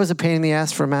 I was a pain in the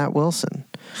ass for Matt Wilson.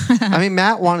 I mean,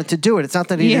 Matt wanted to do it. It's not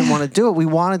that he didn't want to do it. We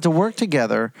wanted to work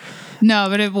together. No,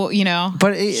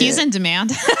 but he's in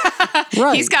demand.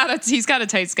 Right. He's got a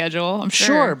tight schedule, I'm sure.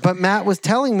 Sure, but Matt was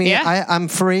telling me, I'm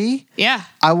free. Yeah.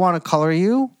 I want to color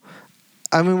you.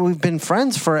 I mean, we've been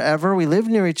friends forever. We live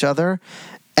near each other.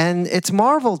 And it's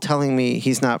Marvel telling me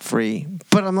he's not free.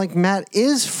 But I'm like, Matt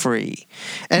is free.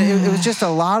 And it was just a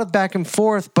lot of back and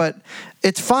forth, but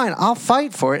it's fine. I'll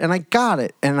fight for it. And I got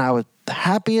it. And I was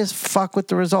happy as fuck with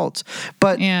the results.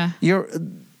 But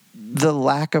the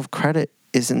lack of credit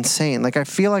is insane. Like, I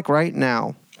feel like right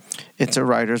now, it's a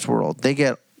writer's world. They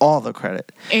get all the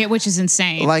credit. Which is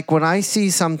insane. Like, when I see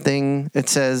something, it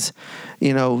says,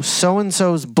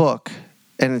 so-and-so's book,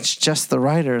 and it's just the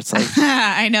writer. It's like...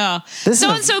 I know.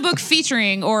 So-and-so book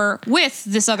featuring or with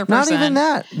this other person. Not even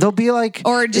that. They'll be like...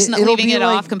 Or just leaving it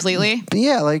off completely.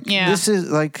 Yeah, this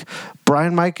is like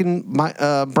Brian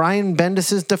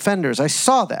Bendis' Defenders. I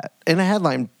saw that in a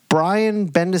headline. Brian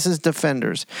Bendis'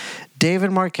 Defenders.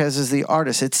 David Marquez is the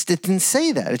artist. It didn't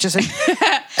say that. It's just like...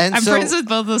 I'm friends with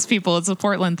both those people. It's a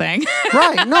Portland thing.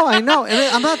 Right. No, I know.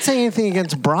 And I'm not saying anything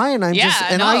against Brian. I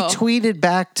tweeted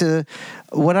back to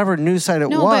whatever news site it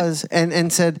was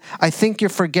and said, I think you're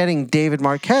forgetting David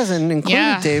Marquez, and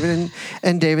included David.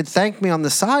 And David thanked me on the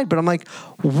side. But I'm like,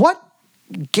 what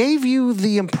gave you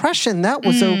the impression that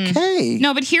was okay?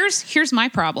 No, but here's my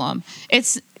problem.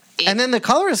 And then the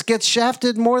colorist gets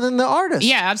shafted more than the artist.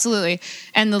 Yeah, absolutely.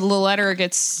 And the letterer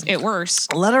gets it worse.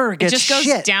 Letterer gets shit. It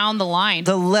just goes down the line.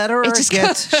 The letterer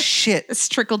gets shit. It's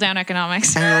trickle-down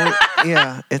economics.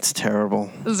 Yeah, it's terrible.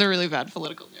 This is a really bad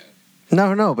political joke.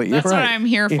 No, but you're right. That's what I'm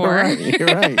here for. You're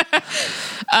right.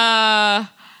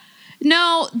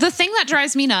 No, the thing that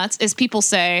drives me nuts is people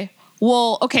say,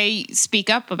 well, okay,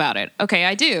 speak up about it. Okay,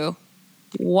 I do.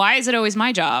 Why is it always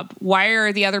my job? Why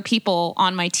are the other people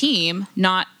on my team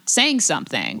not saying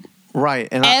something? Right.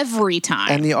 And every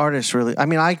time. And the artist really... I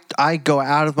mean, I go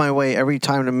out of my way every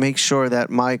time to make sure that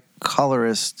my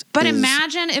colorist But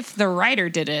imagine if the writer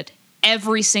did it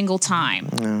every single time.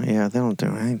 Yeah, they don't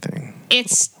do anything.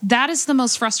 That is the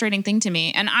most frustrating thing to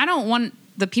me. And I don't want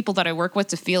the people that I work with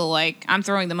to feel like I'm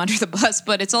throwing them under the bus,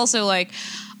 but it's also like,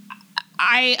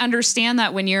 I understand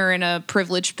that when you're in a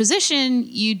privileged position,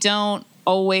 you don't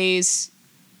always,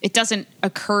 it doesn't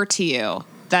occur to you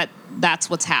that that's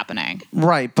what's happening.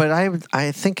 Right, but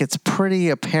I think it's pretty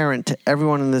apparent to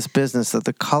everyone in this business that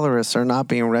the colorists are not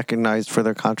being recognized for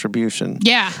their contribution.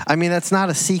 Yeah. I mean, that's not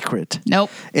a secret. Nope.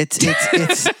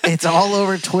 It's all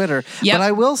over Twitter. Yep. But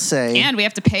I will say, and we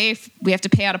have to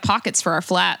pay out of pockets for our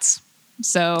flats.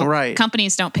 So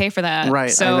companies don't pay for that. Right.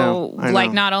 So I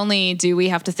know. not only do we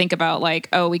have to think about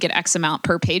we get X amount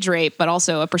per page rate, but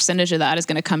also a percentage of that is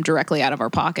going to come directly out of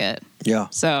our pocket. Yeah.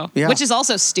 So, which is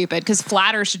also stupid because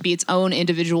flatter should be its own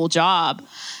individual job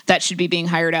that should be being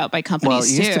hired out by companies Well,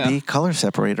 it used to be color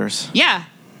separators. Yeah.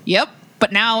 Yep.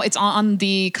 But now it's on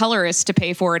the colorist to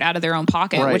pay for it out of their own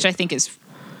pocket, which I think is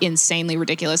insanely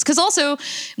ridiculous. Because also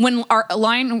when our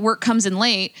line work comes in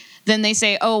late, then they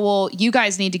say, oh, well, you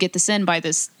guys need to get this in by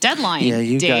this deadline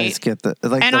date. Guys get the...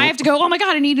 and I have to go, oh, my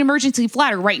God, I need an emergency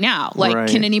flatter right now.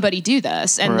 Can anybody do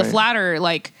this? And the flatter,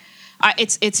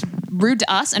 it's rude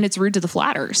to us and it's rude to the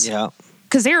flatters. Yeah.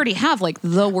 Because they already have,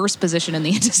 the worst position in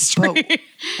the industry.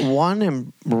 But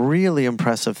one really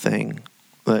impressive thing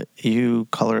that you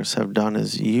colorists have done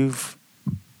is you've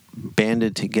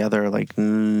banded together like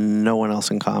no one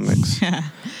else in comics.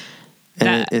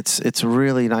 And it's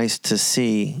really nice to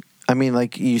see. I mean,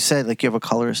 like you said, you have a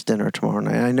colorist dinner tomorrow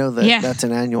night. I know that that's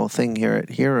an annual thing here at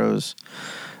Heroes,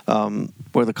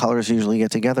 where the colorists usually get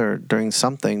together during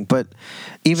something. But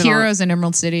even Heroes in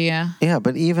Emerald City, yeah. Yeah,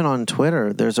 but even on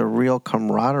Twitter, there's a real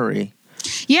camaraderie.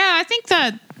 Yeah, I think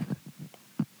that,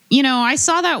 I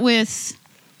saw that with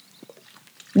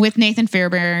Nathan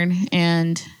Fairbairn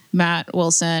and Matt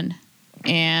Wilson.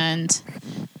 and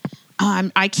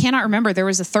I cannot remember. There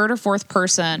was a third or fourth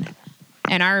person,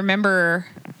 and I remember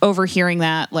overhearing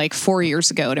that like 4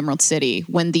 years ago at Emerald City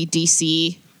when the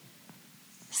DC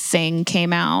thing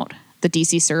came out, the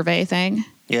DC survey thing.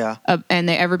 Yeah. And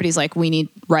everybody's like, we need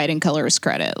write-in colorist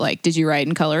credit. Like, did you write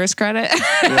in colorist credit?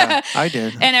 Yeah, I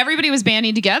did. And everybody was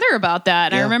banding together about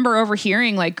that. And I remember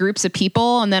overhearing like groups of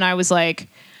people. And then I was like,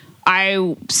 when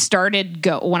I started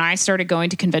going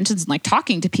to conventions and like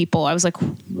talking to people, I was like,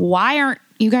 why aren't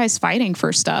you guys fighting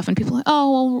for stuff? And people are like,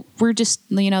 oh, well, we're just,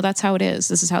 that's how it is.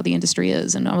 This is how the industry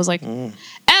is. And I was like,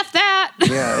 F that.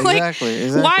 Yeah,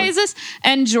 exactly. Why is this?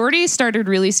 And Jordy started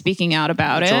really speaking out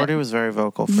about it. Jordy was very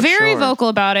vocal, very vocal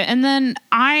about it. And then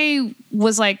I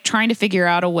was like trying to figure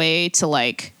out a way to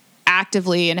like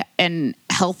actively and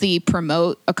healthy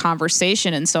promote a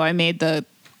conversation. And so I made the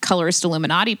Colorist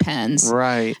Illuminati pens.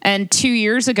 Right. And 2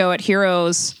 years ago at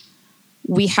Heroes,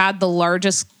 we had the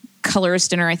largest colorist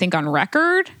dinner, I think, on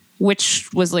record,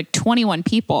 which was like 21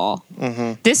 people.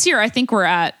 Mm-hmm. This year, I think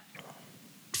for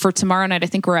tomorrow night, I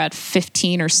think we're at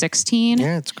 15 or 16.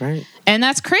 Yeah, it's great. And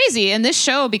that's crazy. And this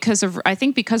show, because of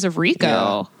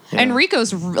Rico. Yeah. And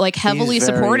Rico's like heavily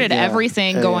supported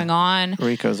everything going on.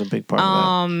 Rico's a big part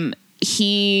of that.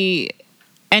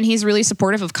 He's really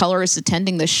supportive of colorists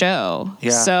attending the show.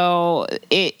 Yeah. So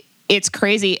it's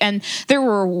crazy. And there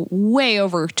were way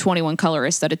over 21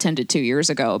 colorists that attended 2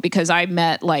 years ago, because I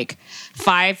met like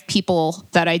 5 people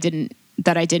that I didn't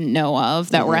know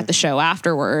of that were at the show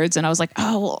afterwards. And I was like,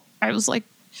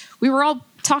 we were all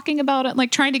talking about it,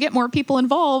 like trying to get more people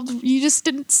involved. You just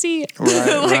didn't see it.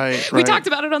 Right, We talked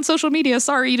about it on social media.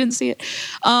 Sorry, you didn't see it.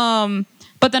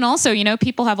 But then also,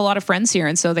 people have a lot of friends here,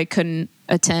 and so they couldn't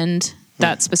attend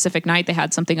that specific night. They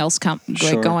had something else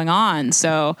going on.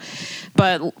 So,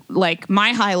 but like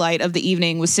my highlight of the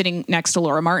evening was sitting next to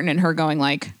Laura Martin and her going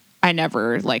like, I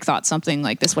never like thought something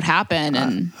like this would happen.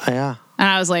 And yeah. And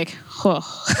I was like, oh,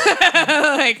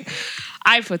 like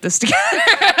I put this together.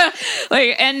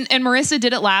 and Marissa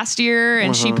did it last year,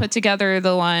 and she put together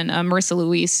the one, Marissa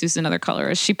Luis, who's another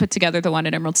colorist. She put together the one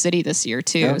at Emerald City this year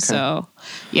too. Okay. So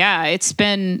yeah, it's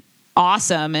been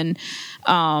awesome. And,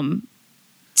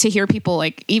 to hear people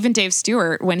like even Dave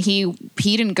Stewart, when he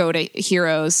didn't go to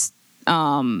Heroes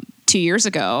 2 years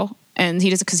ago, and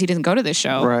because he didn't go to this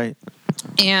show, right?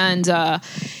 And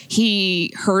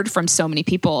he heard from so many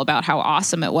people about how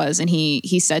awesome it was, and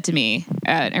he said to me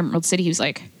at Emerald City, he was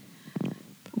like,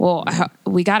 "Well,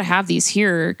 we got to have these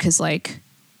here because like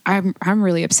I'm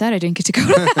really upset I didn't get to go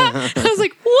to that." I was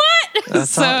like, "What?" But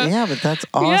that's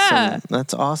awesome. Yeah.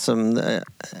 That's awesome.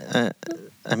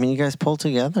 I mean, you guys pull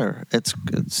together.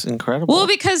 It's incredible. Well,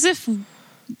 because if,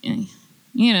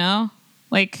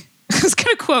 like, I was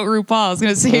going to quote RuPaul. I was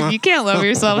going to say, if you can't love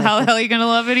yourself, how the hell are you going to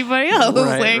love anybody else?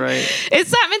 Right.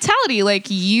 It's that mentality. Like,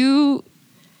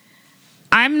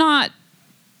 I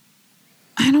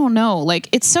don't know. Like,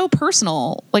 it's so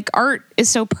personal. Like, art is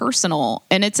so personal,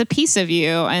 and it's a piece of you.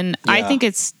 And I think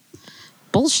it's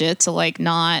bullshit to, like,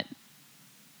 not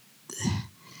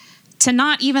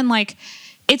even, like...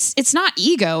 It's not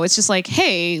ego. It's just like,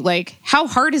 hey, like, how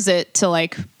hard is it to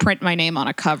like print my name on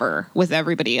a cover with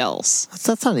everybody else?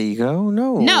 That's not ego.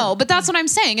 No, but that's what I'm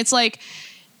saying. It's like,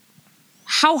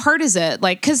 how hard is it?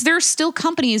 Like, because there's still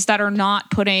companies that are not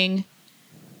putting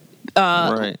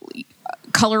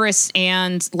colorists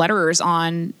and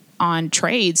letterers on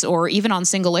trades or even on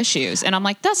single issues. And I'm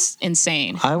like, that's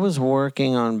insane. I was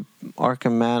working on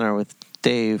Arkham Manor with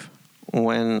Dave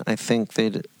when I think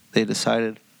they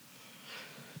decided...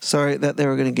 that they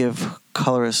were going to give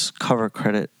colorists cover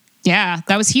credit. Yeah,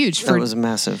 that was huge. That was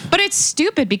massive. But it's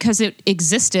stupid because it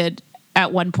existed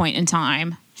at one point in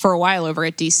time for a while over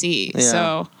at DC. Yeah.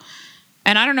 So,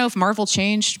 and I don't know if Marvel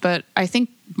changed, but I think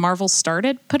Marvel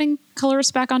started putting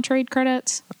colorists back on trade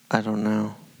credits. I don't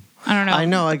know. I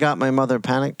know I got my Mother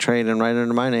Panic trade, and right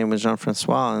under my name was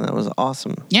Jean-Francois, and that was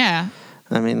awesome. Yeah.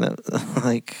 I mean,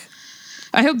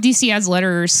 I hope DC adds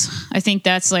letters. I think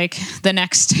that's like the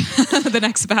next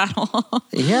battle.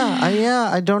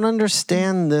 I don't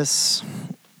understand this.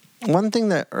 One thing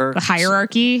that irks... The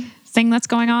hierarchy thing that's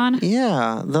going on?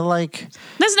 Yeah. There's no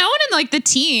one in like the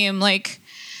team. Like,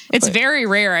 it's very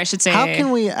rare, I should say. How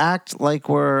can we act like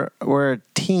we're a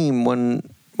team when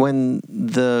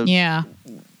the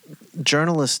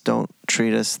journalists don't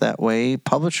treat us that way,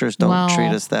 publishers don't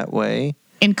treat us that way?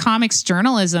 In comics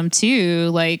journalism too,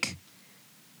 like...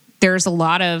 There's a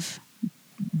lot of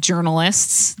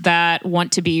journalists that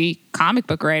want to be comic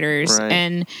book writers. Right.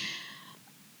 And,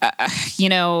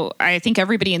 I think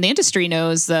everybody in the industry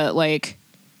knows that, like,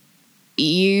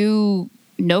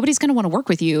 nobody's going to want to work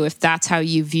with you if that's how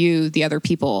you view the other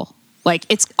people like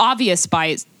it's obvious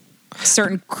by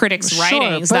certain critics'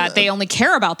 writings that they only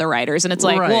care about the writers, and it's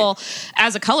like, well,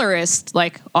 as a colorist,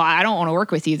 like, oh, I don't want to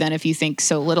work with you then if you think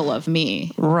so little of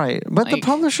me. Right, but like, the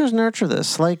publishers nurture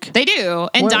this, like they do,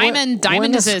 and Diamond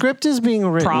when is the script is being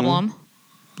written, problem.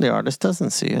 The artist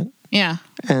doesn't see it. Yeah,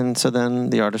 and so then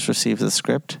the artist receives the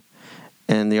script,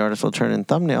 and the artist will turn in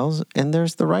thumbnails, and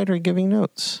there's the writer giving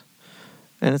notes,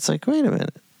 and it's like, wait a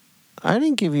minute, I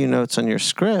didn't give you notes on your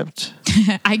script.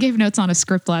 I gave notes on a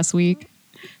script last week.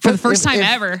 For the first time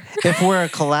ever. If we're a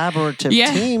collaborative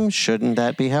team, shouldn't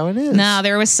that be how it is? No,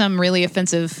 there was some really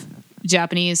offensive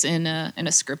Japanese in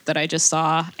a script that I just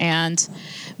saw. And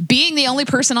being the only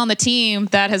person on the team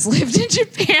that has lived in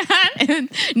Japan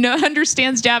and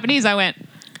understands Japanese, I went,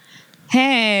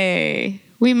 hey,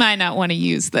 we might not want to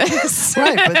use this.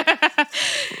 Right,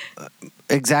 but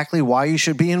exactly why you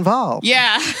should be involved.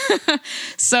 Yeah.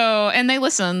 So, and they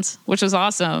listened, which was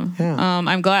awesome. Yeah.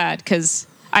 I'm glad, because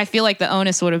I feel like the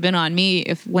onus would have been on me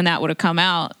when that would have come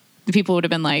out. The people would have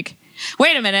been like,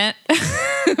 wait a minute.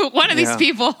 One of these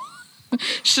people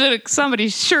someone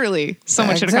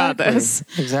should have caught this.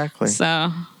 Exactly.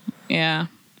 So, yeah.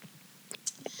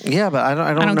 Yeah, but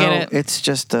I don't know. Get it. It's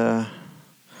just I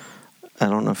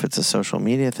don't know if it's a social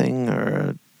media thing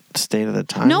or a state of the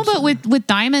times. No, but with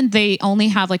Diamond, they only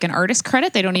have like an artist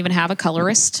credit. They don't even have a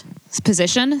colorist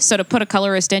position. So to put a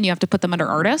colorist in, you have to put them under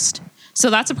artist. So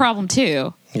that's a problem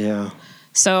too. Yeah.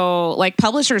 So like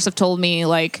publishers have told me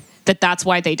like that's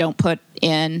why they don't put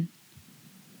in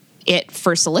it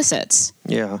for solicits.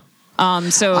 Yeah.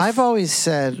 So I've always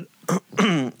said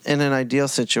in an ideal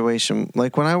situation,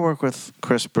 like when I work with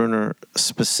Chris Bruner,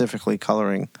 specifically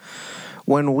coloring,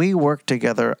 when we work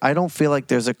together, I don't feel like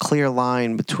there's a clear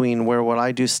line between where what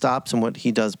I do stops and what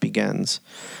he does begins.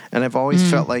 And I've always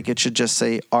felt like it should just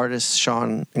say artists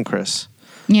Sean and Chris.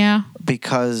 Yeah.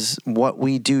 Because what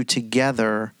we do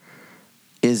together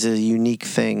is a unique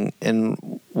thing.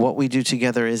 And what we do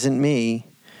together isn't me,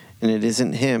 and it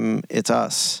isn't him, it's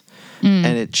us.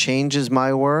 And it changes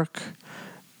my work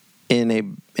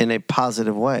in a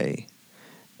positive way.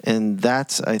 And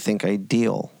that's, I think,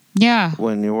 ideal. Yeah.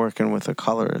 When you're working with a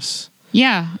colorist.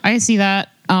 Yeah, I see that.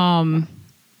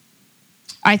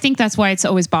 I think that's why it's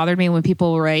always bothered me when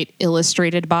people write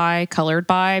illustrated by, colored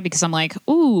by, because I'm like,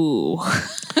 ooh.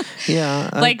 Yeah.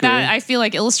 Like agree. that, I feel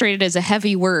like illustrated is a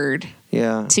heavy word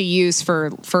to use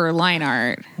for line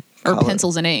art or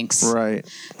pencils and inks. Right.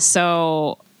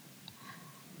 So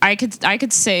I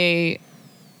could say,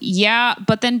 yeah,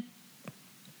 but then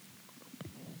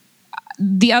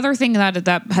the other thing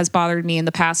that has bothered me in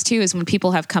the past too is when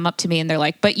people have come up to me and they're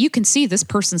like, but you can see this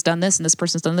person's done this and this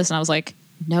person's done this. And I was like,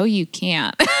 no, you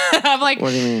can't. I'm like,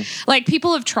 what do you mean? Like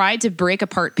people have tried to break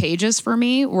apart pages for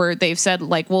me where they've said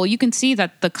like, well, you can see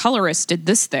that the colorist did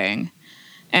this thing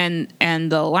and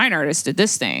the line artist did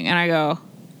this thing. And I go,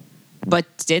 but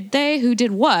did they? Who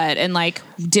did what? And like,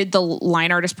 did the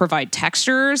line artist provide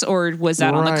textures or was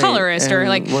that on the colorist? And or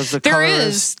like, there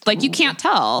is like, you can't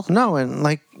tell. No. And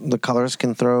like the colorist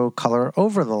can throw color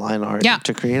over the line art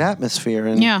to create atmosphere.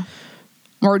 And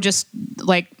or just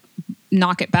like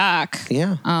knock it back.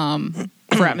 Yeah.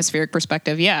 For atmospheric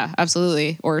perspective. Yeah,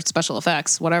 absolutely. Or special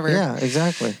effects, whatever. Yeah,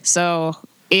 exactly. So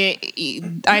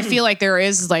I feel like there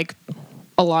is like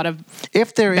a lot of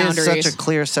if there boundaries. Is such a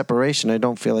clear separation, I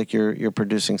don't feel like you're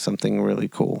producing something really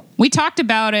cool. We talked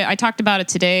about it. I talked about it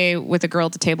today with a girl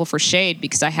at the table for Shade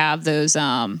because I have those.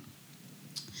 I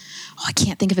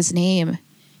can't think of his name.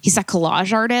 He's that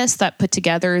collage artist that put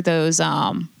together those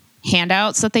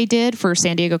handouts that they did for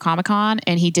San Diego Comic-Con,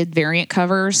 and he did variant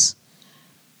covers.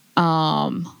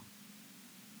 For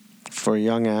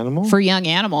Young Animal? For Young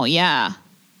Animal, yeah.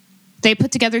 They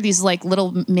put together these like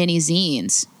little mini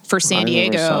zines for San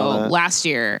Diego last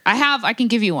year. I can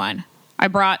give you one. I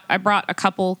brought a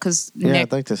couple because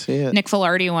I'd like to see it. Nick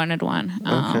Filardi wanted one.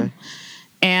 Okay.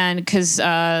 And because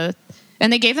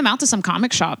and they gave them out to some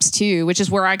comic shops too, which is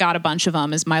where I got a bunch of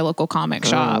them. Is my local comic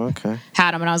shop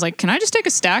had them, and I was like, "Can I just take a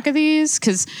stack of these?"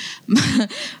 Because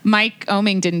Mike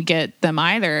Oming didn't get them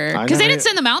either because they didn't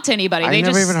send them out to anybody. I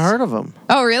never even heard of them.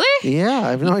 Oh, really? Yeah, I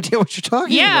have no idea what you're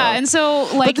talking about. Yeah, and so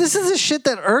like, but this is the shit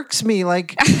that irks me.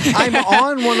 Like, I'm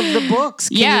on one of the books.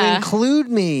 Can you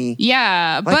include me?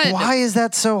 Yeah, like, but why is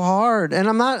that so hard? And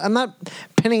I'm not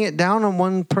pinning it down on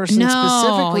one person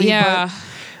specifically. Yeah. But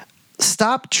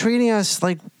stop treating us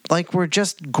like we're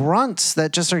just grunts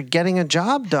that just are getting a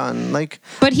job done. Like,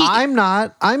 but I'm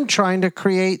not. I'm trying to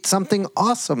create something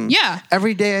awesome. Yeah.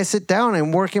 Every day I sit down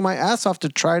and working my ass off to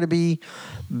try to be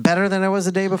better than I was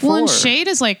the day before. Well, and Shade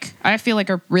is like, I feel like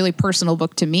a really personal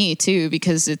book to me too,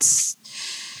 because it's,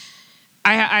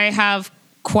 I have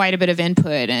quite a bit of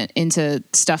input into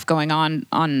stuff going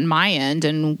on my end,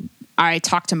 and I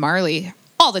talk to Marley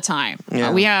all the time.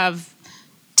 Yeah. We have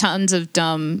tons of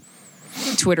dumb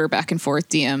Twitter back and forth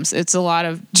DMs. It's a lot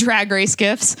of drag race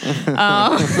gifs. But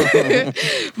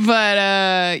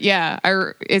yeah,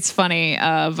 it's funny.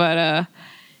 But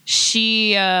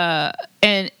she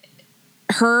and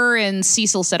her and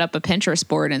Cecil set up a Pinterest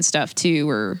board and stuff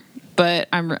too. But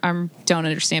I'm don't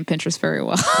understand Pinterest very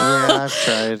well. Yeah, I've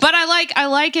tried. But I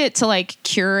like it to like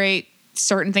curate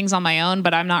certain things on my own,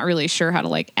 but I'm not really sure how to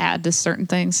like add to certain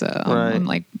things. So right. I'm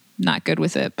like not good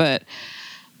with it. But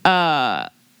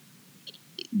the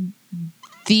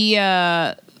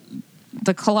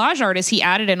collage artist, he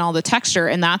added in all the texture,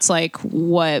 and that's like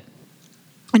what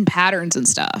and patterns and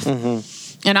stuff. Mm-hmm.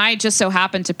 And I just so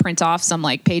happened to print off some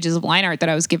like pages of line art that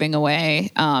I was giving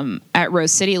away at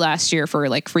Rose City last year for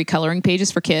like free coloring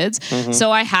pages for kids. Mm-hmm.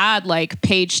 So I had like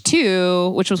page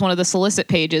 2, which was one of the solicit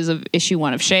pages of issue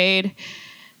 1 of Shade.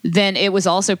 Then it was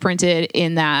also printed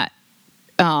in that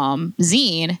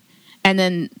zine. And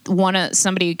then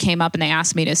somebody came up and they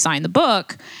asked me to sign the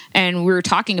book, and we were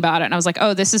talking about it, and I was like,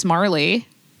 oh, this is Marley.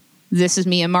 This is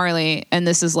me and Marley, and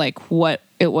this is like what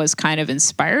it was kind of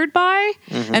inspired by.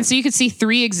 Mm-hmm. And so you could see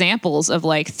 3 examples of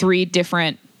like 3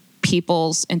 different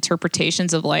people's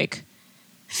interpretations of like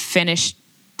finished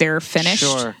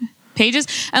sure. pages.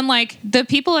 And like the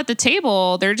people at the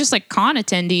table, they're just like con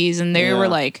attendees, and they were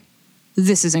like,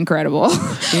 this is incredible.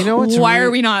 You know what's why are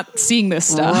we not seeing this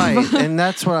stuff? Right, and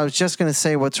that's what I was just going to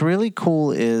say. What's really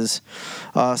cool is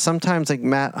sometimes like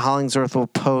Matt Hollingsworth will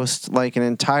post like an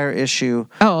entire issue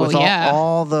with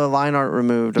all the line art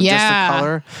removed of just the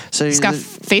color. So he's got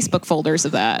Facebook folders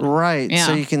of that. Right, yeah.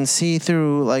 So you can see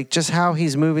through like just how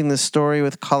he's moving the story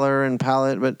with color and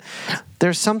palette, but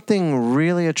there's something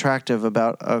really attractive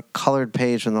about a colored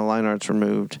page when the line art's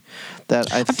removed.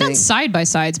 That I've done side by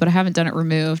sides, but I haven't done it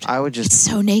removed. I would just... It's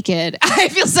so naked. I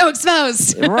feel so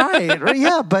exposed. Right.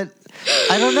 Yeah, but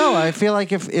I don't know. I feel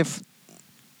like if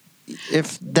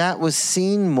that was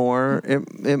seen more,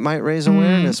 it might raise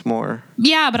awareness more.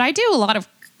 Yeah, but I do a lot of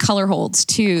color holds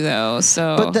too, though.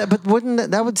 So, but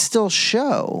wouldn't that would still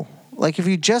show? Like if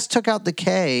you just took out the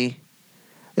K,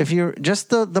 if you're just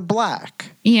the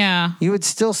black, yeah, you would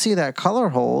still see that color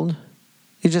hold.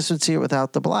 You just would see it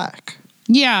without the black.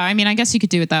 Yeah, I mean, I guess you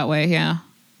could do it that way, yeah.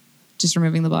 Just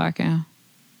removing the black, yeah.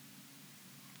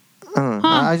 I don't know.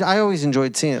 I always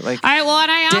enjoyed seeing it. Like, I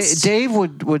asked... Dave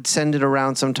would send it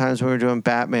around sometimes when we were doing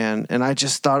Batman, and I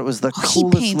just thought it was the coolest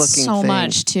looking thing. He paints so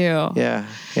much, too.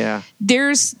 Yeah.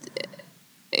 There's...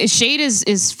 Shade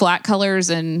is flat colors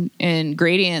and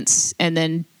gradients, and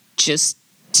then just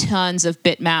tons of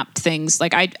bitmapped things.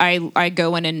 Like, I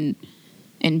go in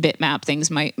and bitmap things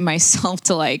myself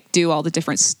to like do all the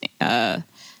different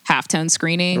halftone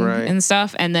screening and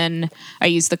stuff, and then I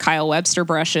use the Kyle Webster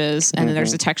brushes, and then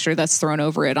there's a texture that's thrown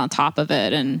over it on top of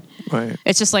it, and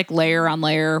it's just like layer on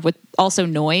layer with also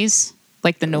noise,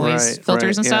 like the noise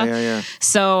filters and stuff. Yeah.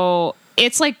 So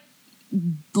it's like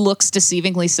looks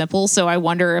deceivingly simple. So I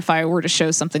wonder if I were to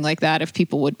show something like that, if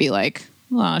people would be like,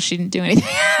 "Well, she didn't do anything."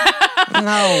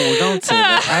 No, don't say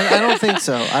that. I don't think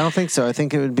so. I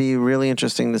think it would be really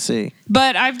interesting to see.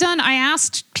 But I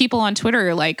asked people on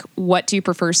Twitter, like, what do you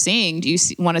prefer seeing? Do you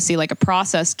want to see like a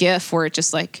process GIF where it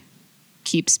just like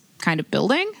keeps kind of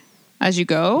building as you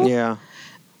go? Yeah.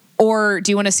 Or do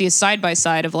you want to see a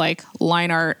side-by-side of like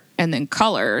line art and then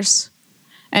colors?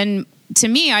 And to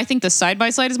me, I think the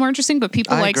side-by-side is more interesting, but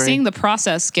people like seeing the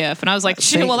process GIF. And I was like,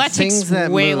 shit, well, that takes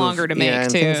way longer to make,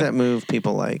 too. Things that move,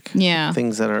 people like. Yeah.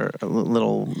 Things that are a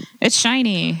little... It's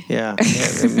shiny. Yeah,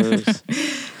 it moves.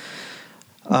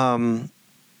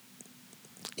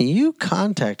 You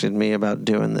contacted me about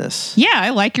doing this. Yeah,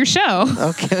 I like your show.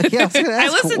 Okay, yeah, I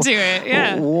listened to it,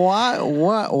 yeah.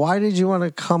 Why did you want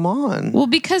to come on? Well,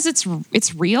 because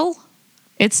it's real.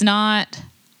 It's not...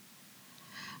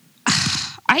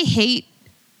 I hate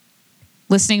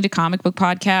listening to comic book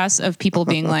podcasts of people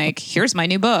being like, "Here's my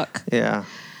new book." Yeah.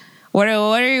 What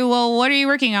are you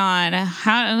working on?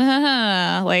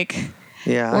 How like?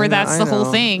 Yeah. Or that's the whole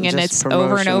thing, and just it's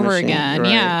over and over machine, again.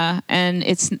 Right. Yeah, and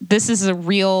this is a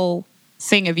real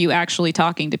thing of you actually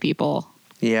talking to people.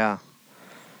 Yeah.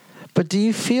 But do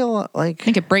you feel like? I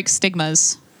think it breaks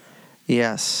stigmas.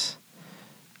 Yes.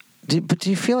 But do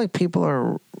you feel like people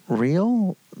are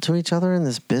real to each other in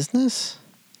this business?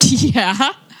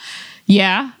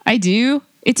 Yeah, I do.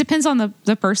 It depends on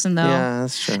the person, though. Yeah,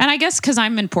 that's true. And I guess because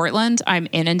I'm in Portland, I'm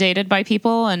inundated by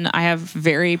people, and I have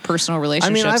very personal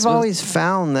relationships. I mean, I've always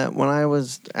found that when I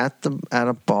was at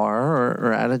a bar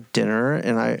or at a dinner,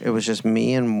 and it was just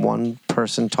me and one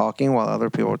person talking while other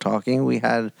people were talking, we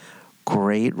had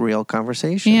great real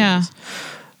conversations. Yeah.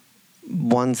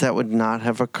 Ones that would not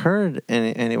have occurred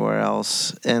anywhere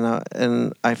else.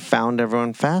 And I found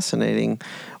everyone fascinating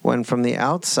when from the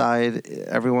outside,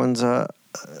 everyone's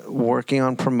working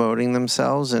on promoting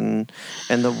themselves and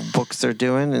the books they're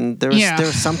doing. And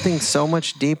there's something so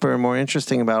much deeper and more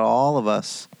interesting about all of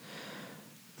us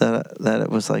that it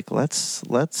was like,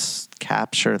 let's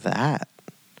capture that.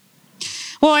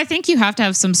 Well, I think you have to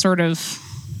have some sort of,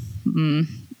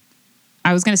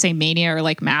 I was going to say mania or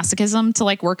like masochism to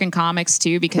like work in comics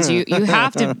too, because you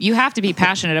have to be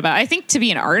passionate about it. I think to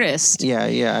be an artist. Yeah,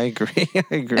 I agree.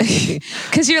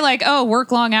 Because you're like, oh,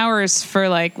 work long hours for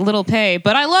like little pay,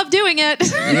 but I love doing it.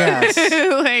 Yes.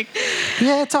 Like,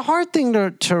 yeah, it's a hard thing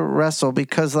to wrestle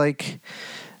because like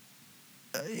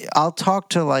I'll talk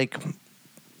to like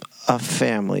a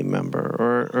family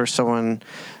member or someone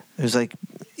who's like,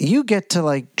 you get to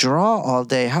like draw all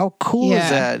day. How cool is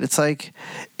that? It's like,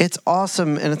 it's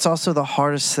awesome. And it's also the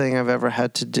hardest thing I've ever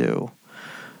had to do.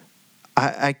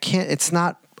 I can't, it's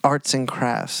not arts and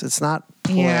crafts. It's not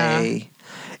play.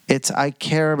 Yeah. I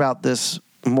care about this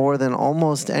more than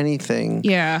almost anything.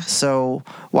 Yeah. So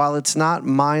while it's not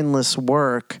mindless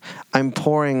work, I'm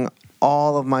pouring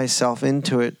all of myself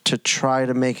into it to try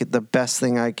to make it the best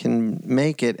thing I can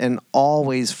make it, and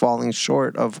always falling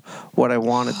short of what I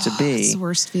want it to be. That's the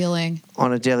worst feeling.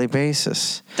 On a daily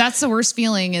basis. That's the worst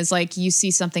feeling, is like you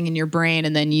see something in your brain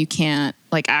and then you can't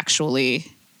like actually.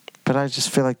 But I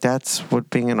just feel like that's what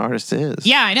being an artist is.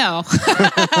 Yeah, I know.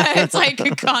 It's like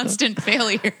a constant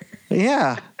failure.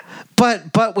 Yeah.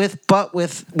 But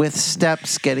with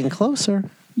steps getting closer.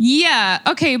 Yeah.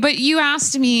 Okay, but you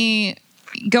asked me,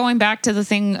 going back to the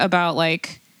thing about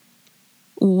like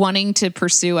wanting to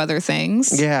pursue other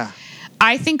things. Yeah.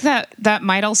 I think that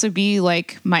might also be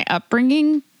like my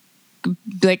upbringing,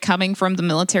 like coming from the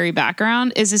military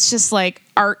background, it's just like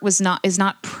art is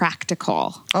not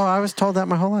practical. Oh, I was told that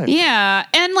my whole life. Yeah.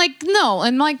 And like, no.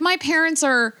 And like my parents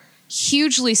are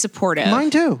hugely supportive. Mine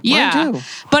too. Yeah. Mine too.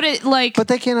 But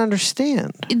they can't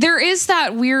understand. There is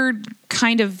that weird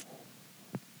kind of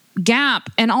gap,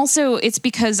 and also it's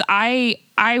because I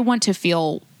want to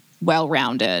feel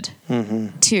well-rounded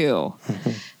too.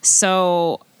 Mm-hmm.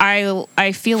 So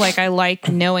I feel like I like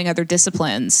knowing other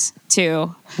disciplines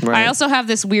too. Right. I also have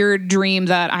this weird dream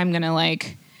that I'm gonna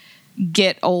like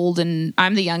get old, and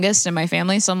I'm the youngest in my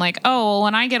family, so I'm like, oh, well,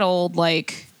 when I get old,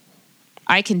 like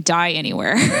I can die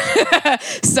anywhere.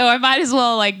 So I might as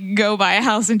well like go buy a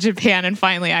house in Japan and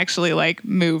finally actually like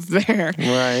move there.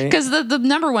 Right. Because the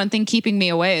number one thing keeping me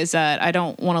away is that I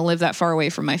don't want to live that far away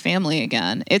from my family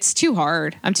again. It's too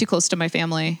hard. I'm too close to my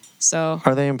family. So.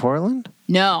 Are they in Portland?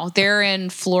 No, they're in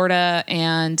Florida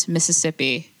and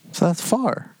Mississippi. So that's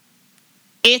far.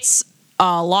 It's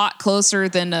a lot closer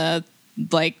than a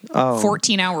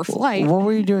 14-hour flight. What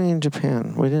were you doing in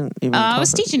Japan? We didn't even. I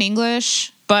was teaching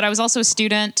English. But I was also a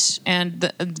student, and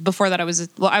before that I was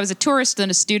a tourist, then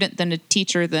a student, then a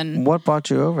teacher, then... What brought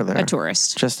you over there? A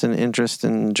tourist. Just an interest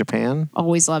in Japan?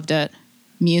 Always loved it.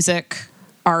 Music,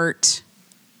 art.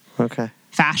 Okay.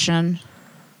 Fashion.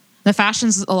 The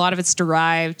fashion's, a lot of it's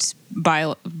derived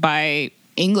by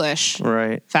English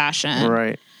fashion.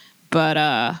 Right. But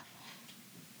I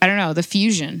don't know, the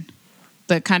fusion.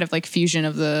 The kind of like fusion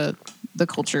of the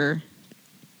culture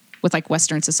with like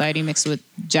Western society mixed with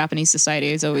Japanese society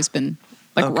has always been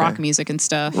like rock music and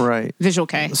stuff. Right. Visual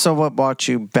K. So what brought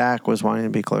you back was wanting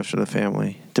to be closer to the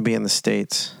family, to be in the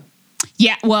States.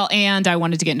 Yeah. Well, and I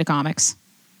wanted to get into comics.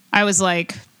 I was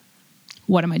like,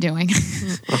 what am I doing?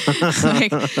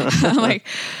 like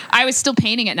I was still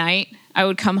painting at night. I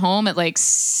would come home at like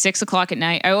 6 o'clock at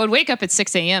night. I would wake up at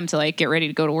 6 a.m. to like get ready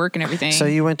to go to work and everything. So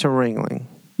you went to Ringling.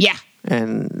 Yeah.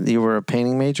 And you were a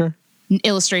painting major?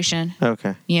 Illustration.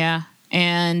 Okay. Yeah.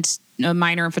 And a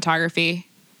minor in photography.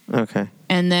 Okay.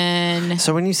 And then...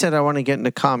 So when you said I want to get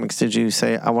into comics, did you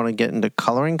say I want to get into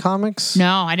coloring comics?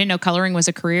 No, I didn't know coloring was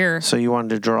a career. So you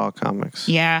wanted to draw comics?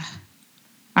 Yeah.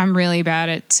 I'm really bad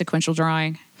at sequential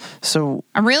drawing. So...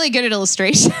 I'm really good at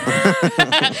illustration.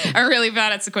 I'm really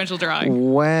bad at sequential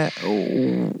drawing. What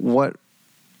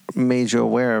made you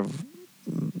aware of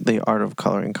the art of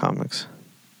coloring comics?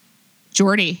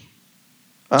 Jordy.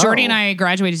 Jordy and I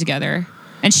graduated together,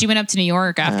 and she went up to New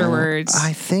York afterwards.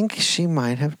 I think she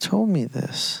might have told me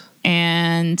this.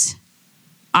 And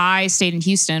I stayed in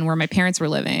Houston where my parents were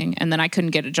living, and then I couldn't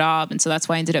get a job, and so that's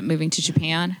why I ended up moving to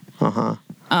Japan.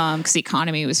 Because the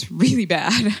economy was really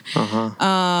bad.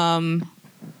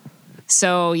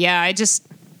 So yeah,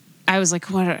 I was like,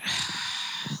 what?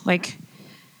 Like,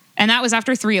 and that was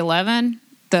after 3/11.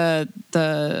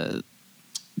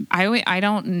 I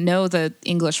don't know the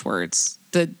English words.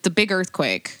 The big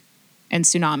earthquake and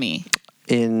tsunami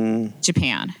in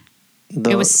Japan.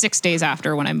 It was 6 days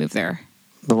after when I moved there.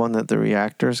 The one that the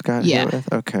reactors got hit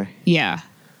with? Okay. Yeah.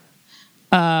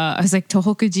 I was like,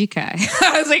 Tohoku Jikai.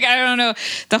 I was like, I don't know.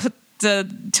 The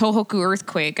Tohoku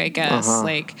earthquake, I guess.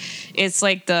 Like, it's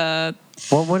like the...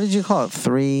 What did you call it?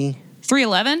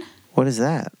 3/11? What is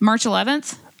that? March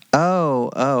 11th. Oh,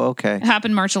 okay. It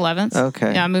happened March 11th.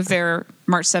 Okay. Yeah, I moved there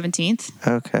March 17th.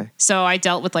 Okay. So I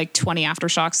dealt with like 20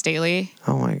 aftershocks daily.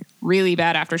 Oh, my... Really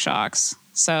bad aftershocks.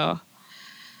 So,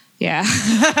 yeah.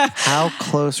 How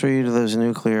close were you to those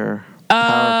nuclear power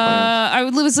plants? I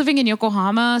was living in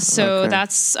Yokohama, so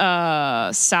that's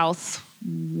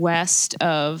southwest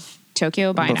of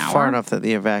Tokyo by an hour. Far enough that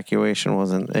the evacuation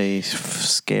wasn't a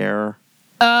scare.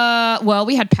 Well,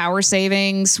 we had power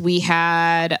savings. We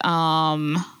had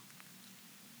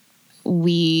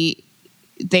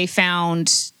they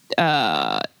found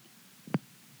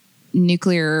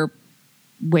nuclear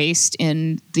waste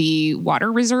in the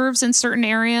water reserves in certain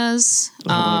areas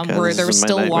where there was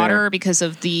still water because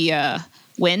of the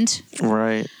wind.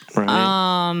 Right.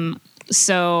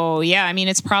 So, yeah, I mean,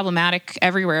 it's problematic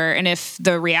everywhere. And if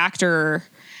the reactor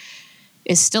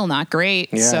is still not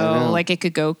great, so like it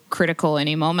could go critical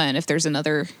any moment if there's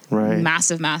another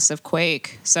massive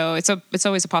quake. So it's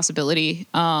always a possibility.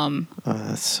 Oh,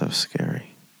 that's so scary.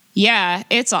 Yeah,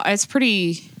 it's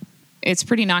pretty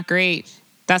not great.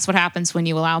 That's what happens when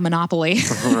you allow monopoly.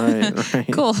 Right.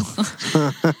 Cool.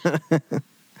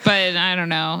 But I don't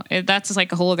know. That's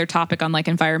like a whole other topic on like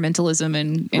environmentalism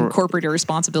and corporate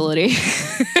irresponsibility.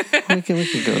 we can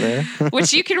go there.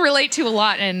 Which you can relate to a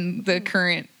lot in the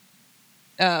current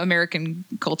American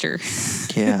culture.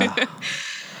 Yeah.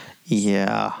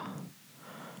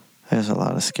 There's a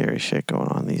lot of scary shit going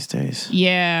on these days.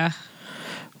 Yeah.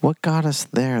 What got us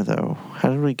there, though? How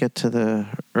did we get to the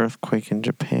earthquake in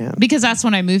Japan? Because that's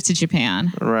when I moved to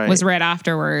Japan. Right. Was right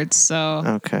afterwards. So.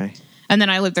 Okay. And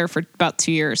then I lived there for about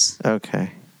 2 years.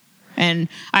 Okay. And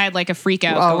I had like a freak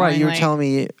out. Oh, right. You were telling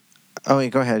me. Oh,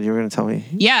 wait, go ahead. You were going to tell me.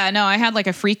 Yeah, no, I had like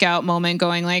a freak out moment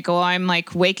going like, oh, I'm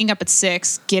like waking up at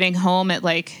 6, getting home at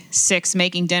like 6,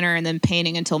 making dinner, and then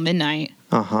painting until midnight.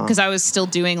 Because I was still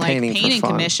doing like painting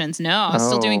commissions. No, I was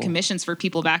still doing commissions for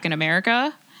people back in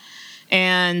America.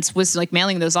 And was like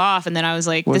mailing those off, and then I was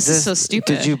like, "This is so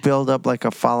stupid." Did you build up like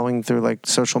a following through like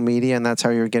social media, and that's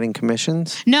how you were getting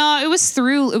commissions? No, it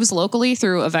was locally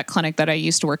through a vet clinic that I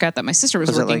used to work at that my sister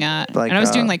was working at, and I was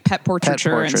doing like pet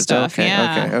portraiture and stuff.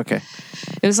 Okay.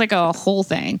 It was like a whole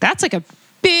thing. That's like a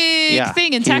big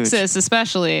thing in Texas,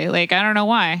 especially. Like I don't know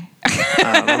why.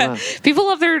 I don't know.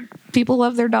 People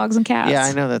love their dogs and cats. Yeah,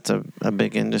 I know that's a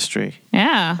big industry.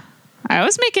 Yeah, I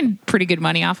was making pretty good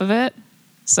money off of it.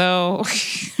 So,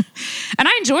 and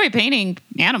I enjoy painting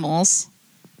animals.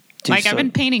 I've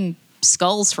been painting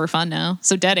skulls for fun now.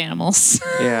 So dead animals.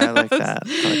 Yeah, I like that.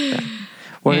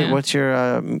 What's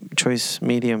your choice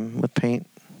medium with paint?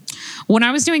 When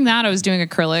I was doing that, I was doing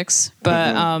acrylics,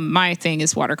 but my thing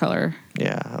is watercolor.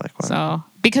 Yeah, I like watercolor. So,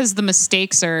 because the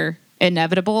mistakes are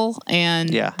inevitable, and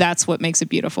that's what makes it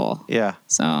beautiful. Yeah.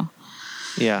 So,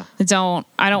 yeah. I don't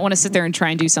want to sit there and try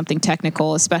and do something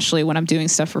technical, especially when I'm doing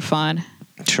stuff for fun.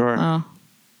 Sure.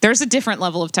 There's a different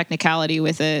level of technicality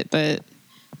with it, but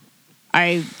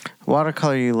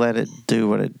watercolor, you let it do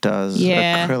what it does.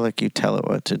 Yeah. Acrylic, you tell it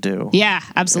what to do. Yeah,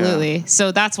 absolutely. Yeah.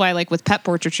 So that's why, like with pet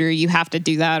portraiture, you have to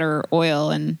do that or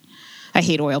oil, and I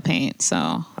hate oil paint.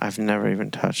 So I've never even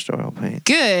touched oil paint.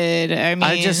 Good. I mean,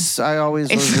 I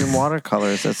always was in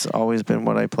watercolors. That's always been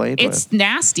what I played with. It's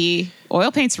nasty.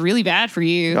 Oil paint's really bad for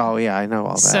you. Oh yeah, I know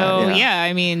all that. So yeah,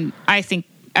 I mean, I think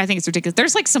it's ridiculous.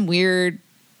 There's like some weird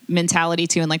mentality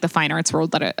too in like the fine arts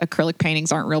world that acrylic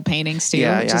paintings aren't real paintings too.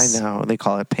 Yeah, I know. They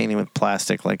call it painting with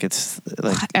plastic, like it's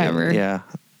like whatever. Yeah.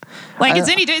 Like it's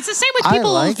the same with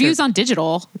people's views on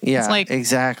digital. Yeah, it's like,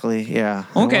 exactly. Yeah.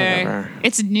 Okay. Whatever.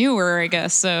 It's newer, I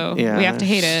guess. So we have to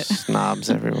hate it. Snobs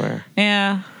everywhere.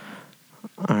 Yeah.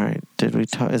 All right. We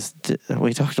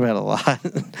talked about a lot.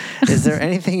 Is there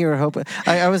anything you were hoping?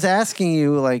 I was asking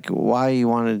you like why you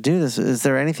wanted to do this. Is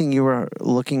there anything you were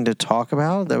looking to talk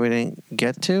about that we didn't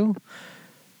get to?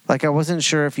 Like I wasn't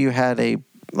sure if you had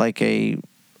like an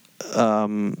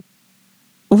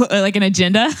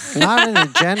agenda? Not an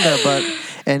agenda, but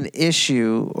an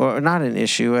issue, or not an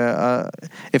issue.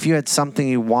 If you had something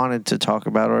you wanted to talk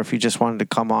about, or if you just wanted to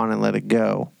come on and let it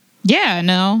go. Yeah.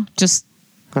 No. Just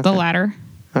the latter.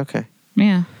 Okay.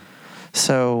 Yeah.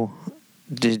 So,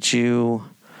 did you?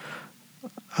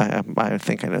 I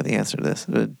think I know the answer to this.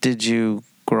 Did you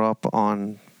grow up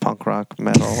on punk rock,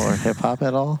 metal, or hip hop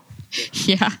at all?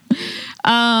 Yeah.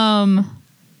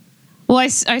 Well, I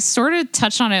sort of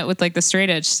touched on it with like the straight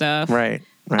edge stuff, right?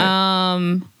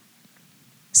 Right.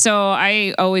 So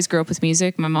I always grew up with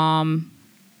music. My mom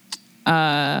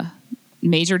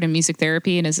majored in music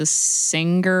therapy and is a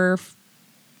singer,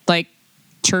 like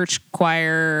church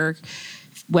choir,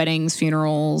 weddings,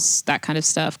 funerals, that kind of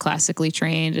stuff, classically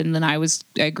trained. And then I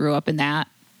grew up in that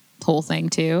whole thing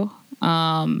too.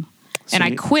 And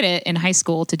I quit it in high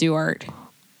school to do art.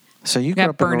 So you grew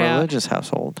up in a religious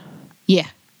household? Yeah.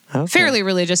 Okay. Fairly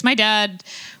religious. My dad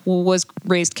was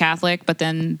raised Catholic, but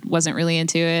then wasn't really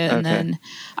into it. And then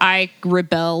I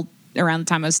rebelled around the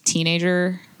time I was a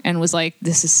teenager and was like,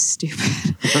 this is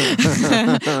stupid.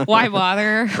 Why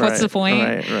bother? What's the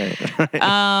point?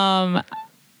 Right.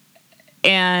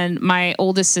 And my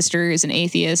oldest sister is an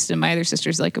atheist, and my other sister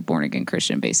is like a born again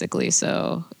Christian, basically.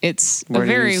 So it's Where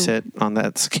do you sit on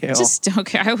that scale?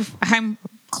 I'm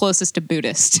closest to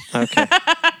Buddhist. Okay.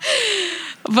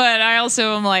 But I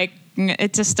also am like,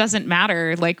 it just doesn't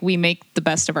matter. Like, we make the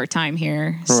best of our time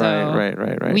here. So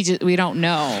right. We don't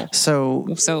know. So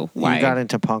why? You got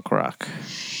into punk rock.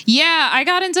 Yeah, I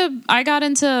got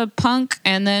into punk,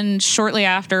 and then shortly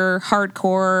after Mm-hmm.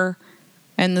 hardcore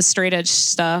and the straight edge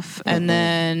stuff, and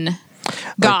then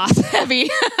goth heavy.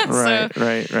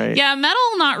 Right. Yeah,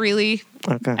 metal, not really.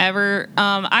 Okay. Ever.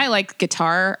 I like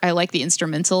guitar. I like the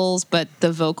instrumentals, but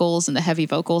the vocals and the heavy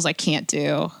vocals I can't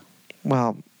do.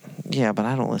 Well, yeah, but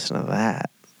I don't listen to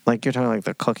that. Like, you're talking like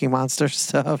the Cookie Monster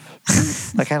stuff.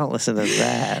 Like, I don't listen to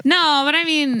that. No, but I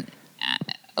mean,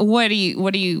 what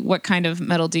kind of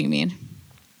metal do you mean?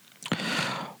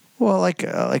 Well, like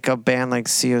a band like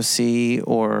COC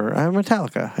or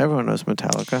Metallica. Everyone knows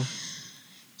Metallica.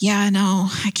 Yeah, no,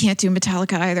 I can't do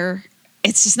Metallica either.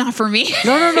 It's just not for me.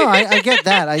 No. I get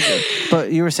that.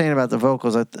 But you were saying about the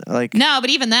vocals, like. No,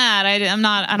 but even that, I'm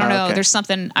not. I don't know. Okay. There's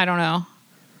something. I don't know.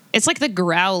 It's like the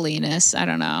growliness. I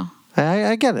don't know.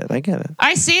 I get it.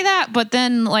 I say that, but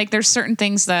then like there's certain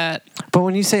things that. But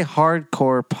when you say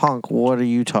hardcore punk, what are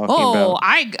you talking about?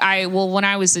 Well, when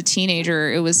I was a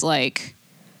teenager, it was like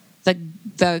the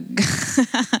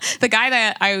the guy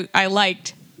that I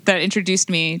liked that introduced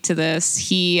me to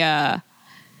this.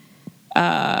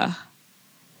 I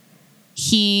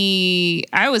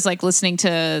was like listening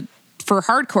to, for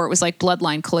hardcore, it was like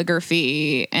Bloodline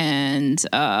Calligraphy and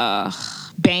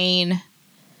Bane,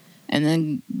 and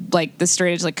then like the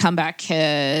straight edge, like Comeback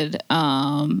Kid,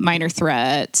 Minor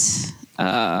Threat.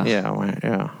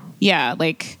 Yeah,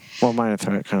 like. Well, Minor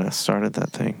Threat kind of started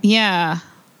that thing. Yeah.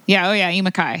 Oh yeah,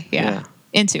 Imakai. Yeah.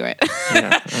 Into it.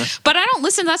 Yeah. But I don't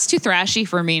listen. That's too thrashy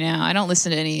for me now. I don't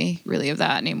listen to any really of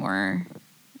that anymore.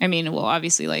 I mean, well,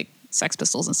 obviously like Sex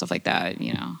Pistols and stuff like that,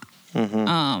 you know.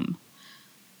 Mm-hmm.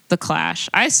 The Clash.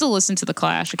 I still listen to the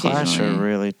Clash occasionally. Clash are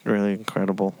really, really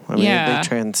incredible. I mean, they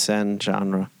transcend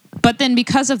genre. But then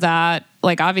because of that,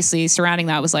 like obviously surrounding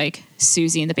that was like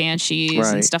Susie and the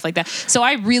Banshees and stuff like that. So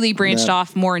I really branched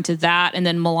off more into that, and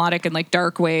then melodic and like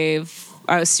dark wave.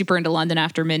 I was super into London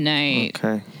After Midnight.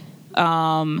 Okay.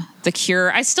 The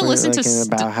Cure. I still listen to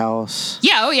Bauhaus.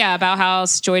 Yeah,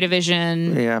 Bauhaus, Joy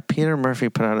Division. Yeah, Peter Murphy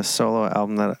put out a solo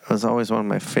album that was always one of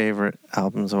my favorite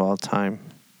albums of all time.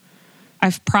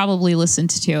 I've probably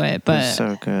listened to it, but it was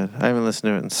so good. I haven't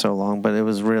listened to it in so long, but it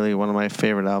was really one of my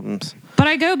favorite albums. But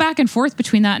I go back and forth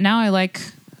between that. Now I like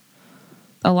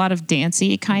a lot of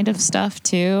dancey kind of stuff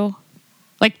too.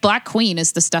 Like Black Queen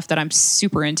is the stuff that I'm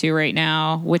super into right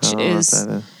now, which is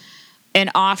an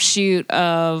offshoot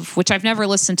of, which I've never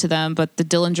listened to them, but the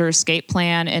Dillinger Escape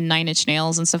Plan and 9 Inch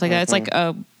Nails and stuff like that. It's like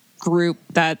a group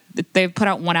that they've put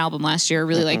out one album last year. I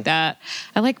really like that.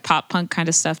 I like pop punk kind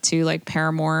of stuff too, like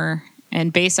Paramore,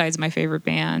 and Bayside's my favorite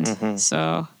band.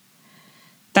 So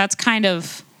that is kind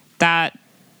of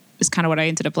what I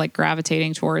ended up like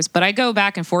gravitating towards. But I go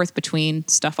back and forth between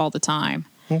stuff all the time.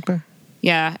 Okay.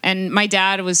 Yeah. And my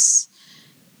dad listens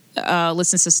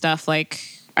to stuff like,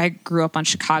 I grew up on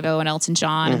Chicago and Elton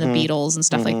John and the Beatles and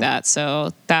stuff like that.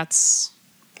 So it's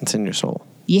in your soul.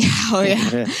 Yeah. Oh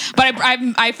yeah. But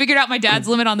I figured out my dad's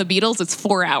limit on the Beatles. It's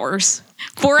 4 hours.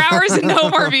 4 hours and no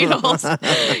more Beatles.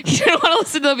 You don't want to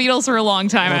listen to the Beatles for a long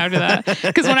time after that.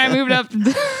 Because when I moved up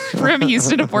from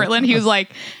Houston to Portland, he was like,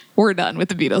 we're done with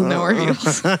the Beatles. No more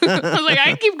Beatles. I was like,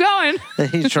 I can keep going. Did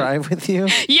he drive with you?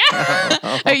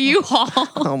 Yeah. A U-Haul.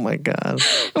 Oh my God.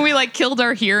 And we like killed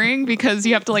our hearing because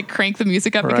you have to like crank the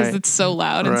music up because it's so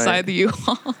loud inside the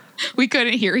U-Haul. We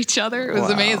couldn't hear each other. It was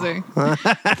amazing.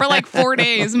 For like 4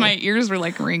 days, my ears were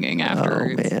like ringing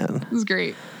afterwards. Oh man. It was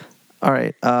great. All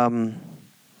right.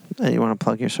 You want to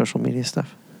plug your social media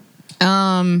stuff?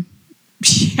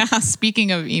 Yeah,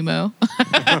 speaking of emo,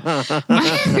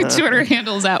 my Twitter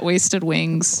handle is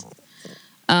 @WastedWings.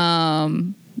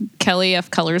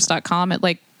 KellyFColors.com. It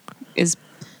like is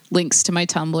links to my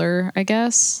Tumblr, I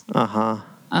guess. Uh-huh.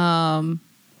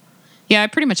 Yeah, I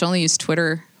pretty much only use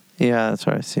Twitter. Yeah, that's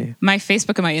what I see. My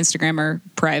Facebook and my Instagram are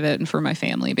private and for my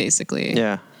family, basically.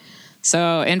 Yeah.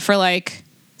 So, and for like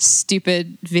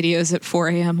stupid videos at 4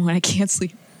 a.m. when I can't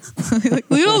sleep. Like,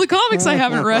 look at all the comics I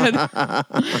haven't read.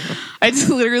 I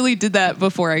literally did that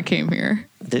before I came here.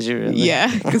 Did you really?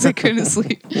 Yeah, because I couldn't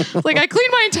sleep. Like, I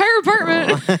cleaned my entire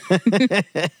apartment.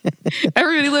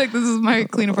 Everybody, look, this is my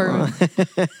clean apartment.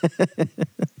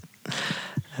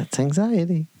 That's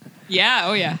anxiety. Yeah,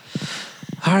 oh yeah.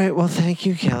 All right, well, thank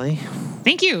you, Kelly.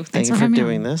 Thank you. Thank you for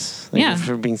doing this. Thank you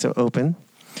for being so open.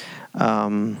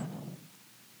 We'll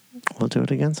do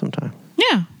it again sometime.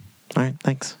 Yeah. All right,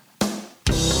 thanks.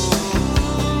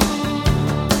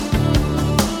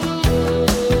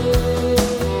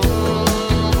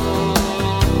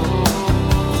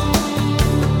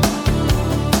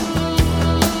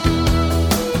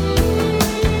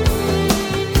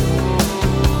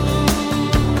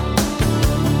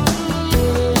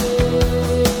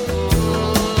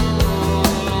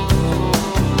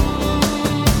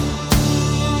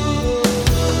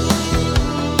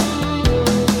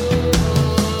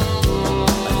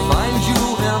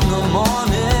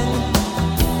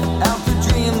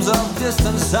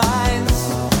 Distant signs,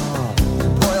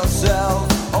 pour yourself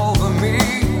over me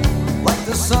like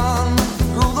the sun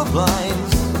through the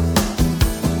blinds.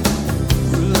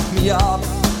 You lift me up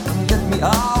and get me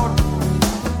out,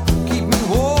 keep me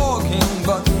walking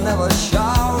but never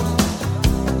shout.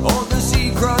 Hold the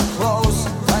secret close,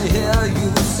 I hear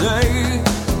you say.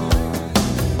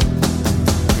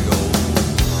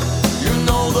 You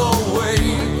know the way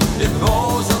it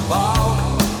goes about.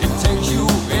 It takes you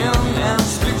in and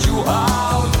spits you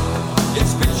out. It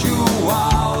spits you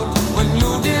out when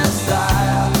you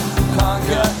desire to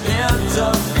conquer it,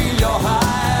 to feel your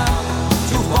high.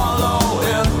 To follow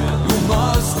it, you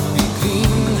must be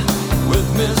clean with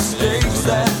mistakes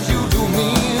that you do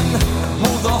mean.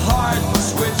 Move the heart,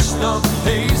 switch the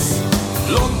pace.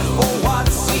 Look for what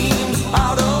seems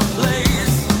out of place.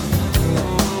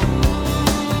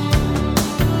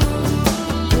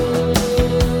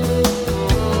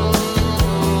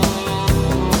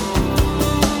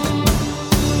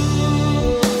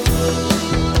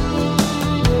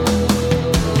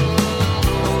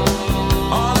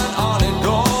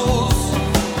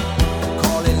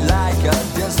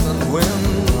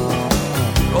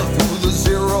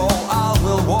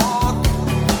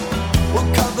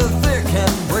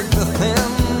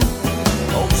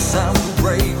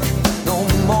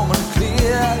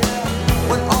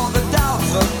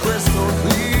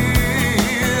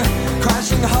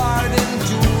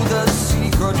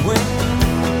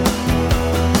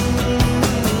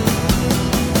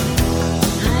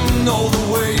 Know the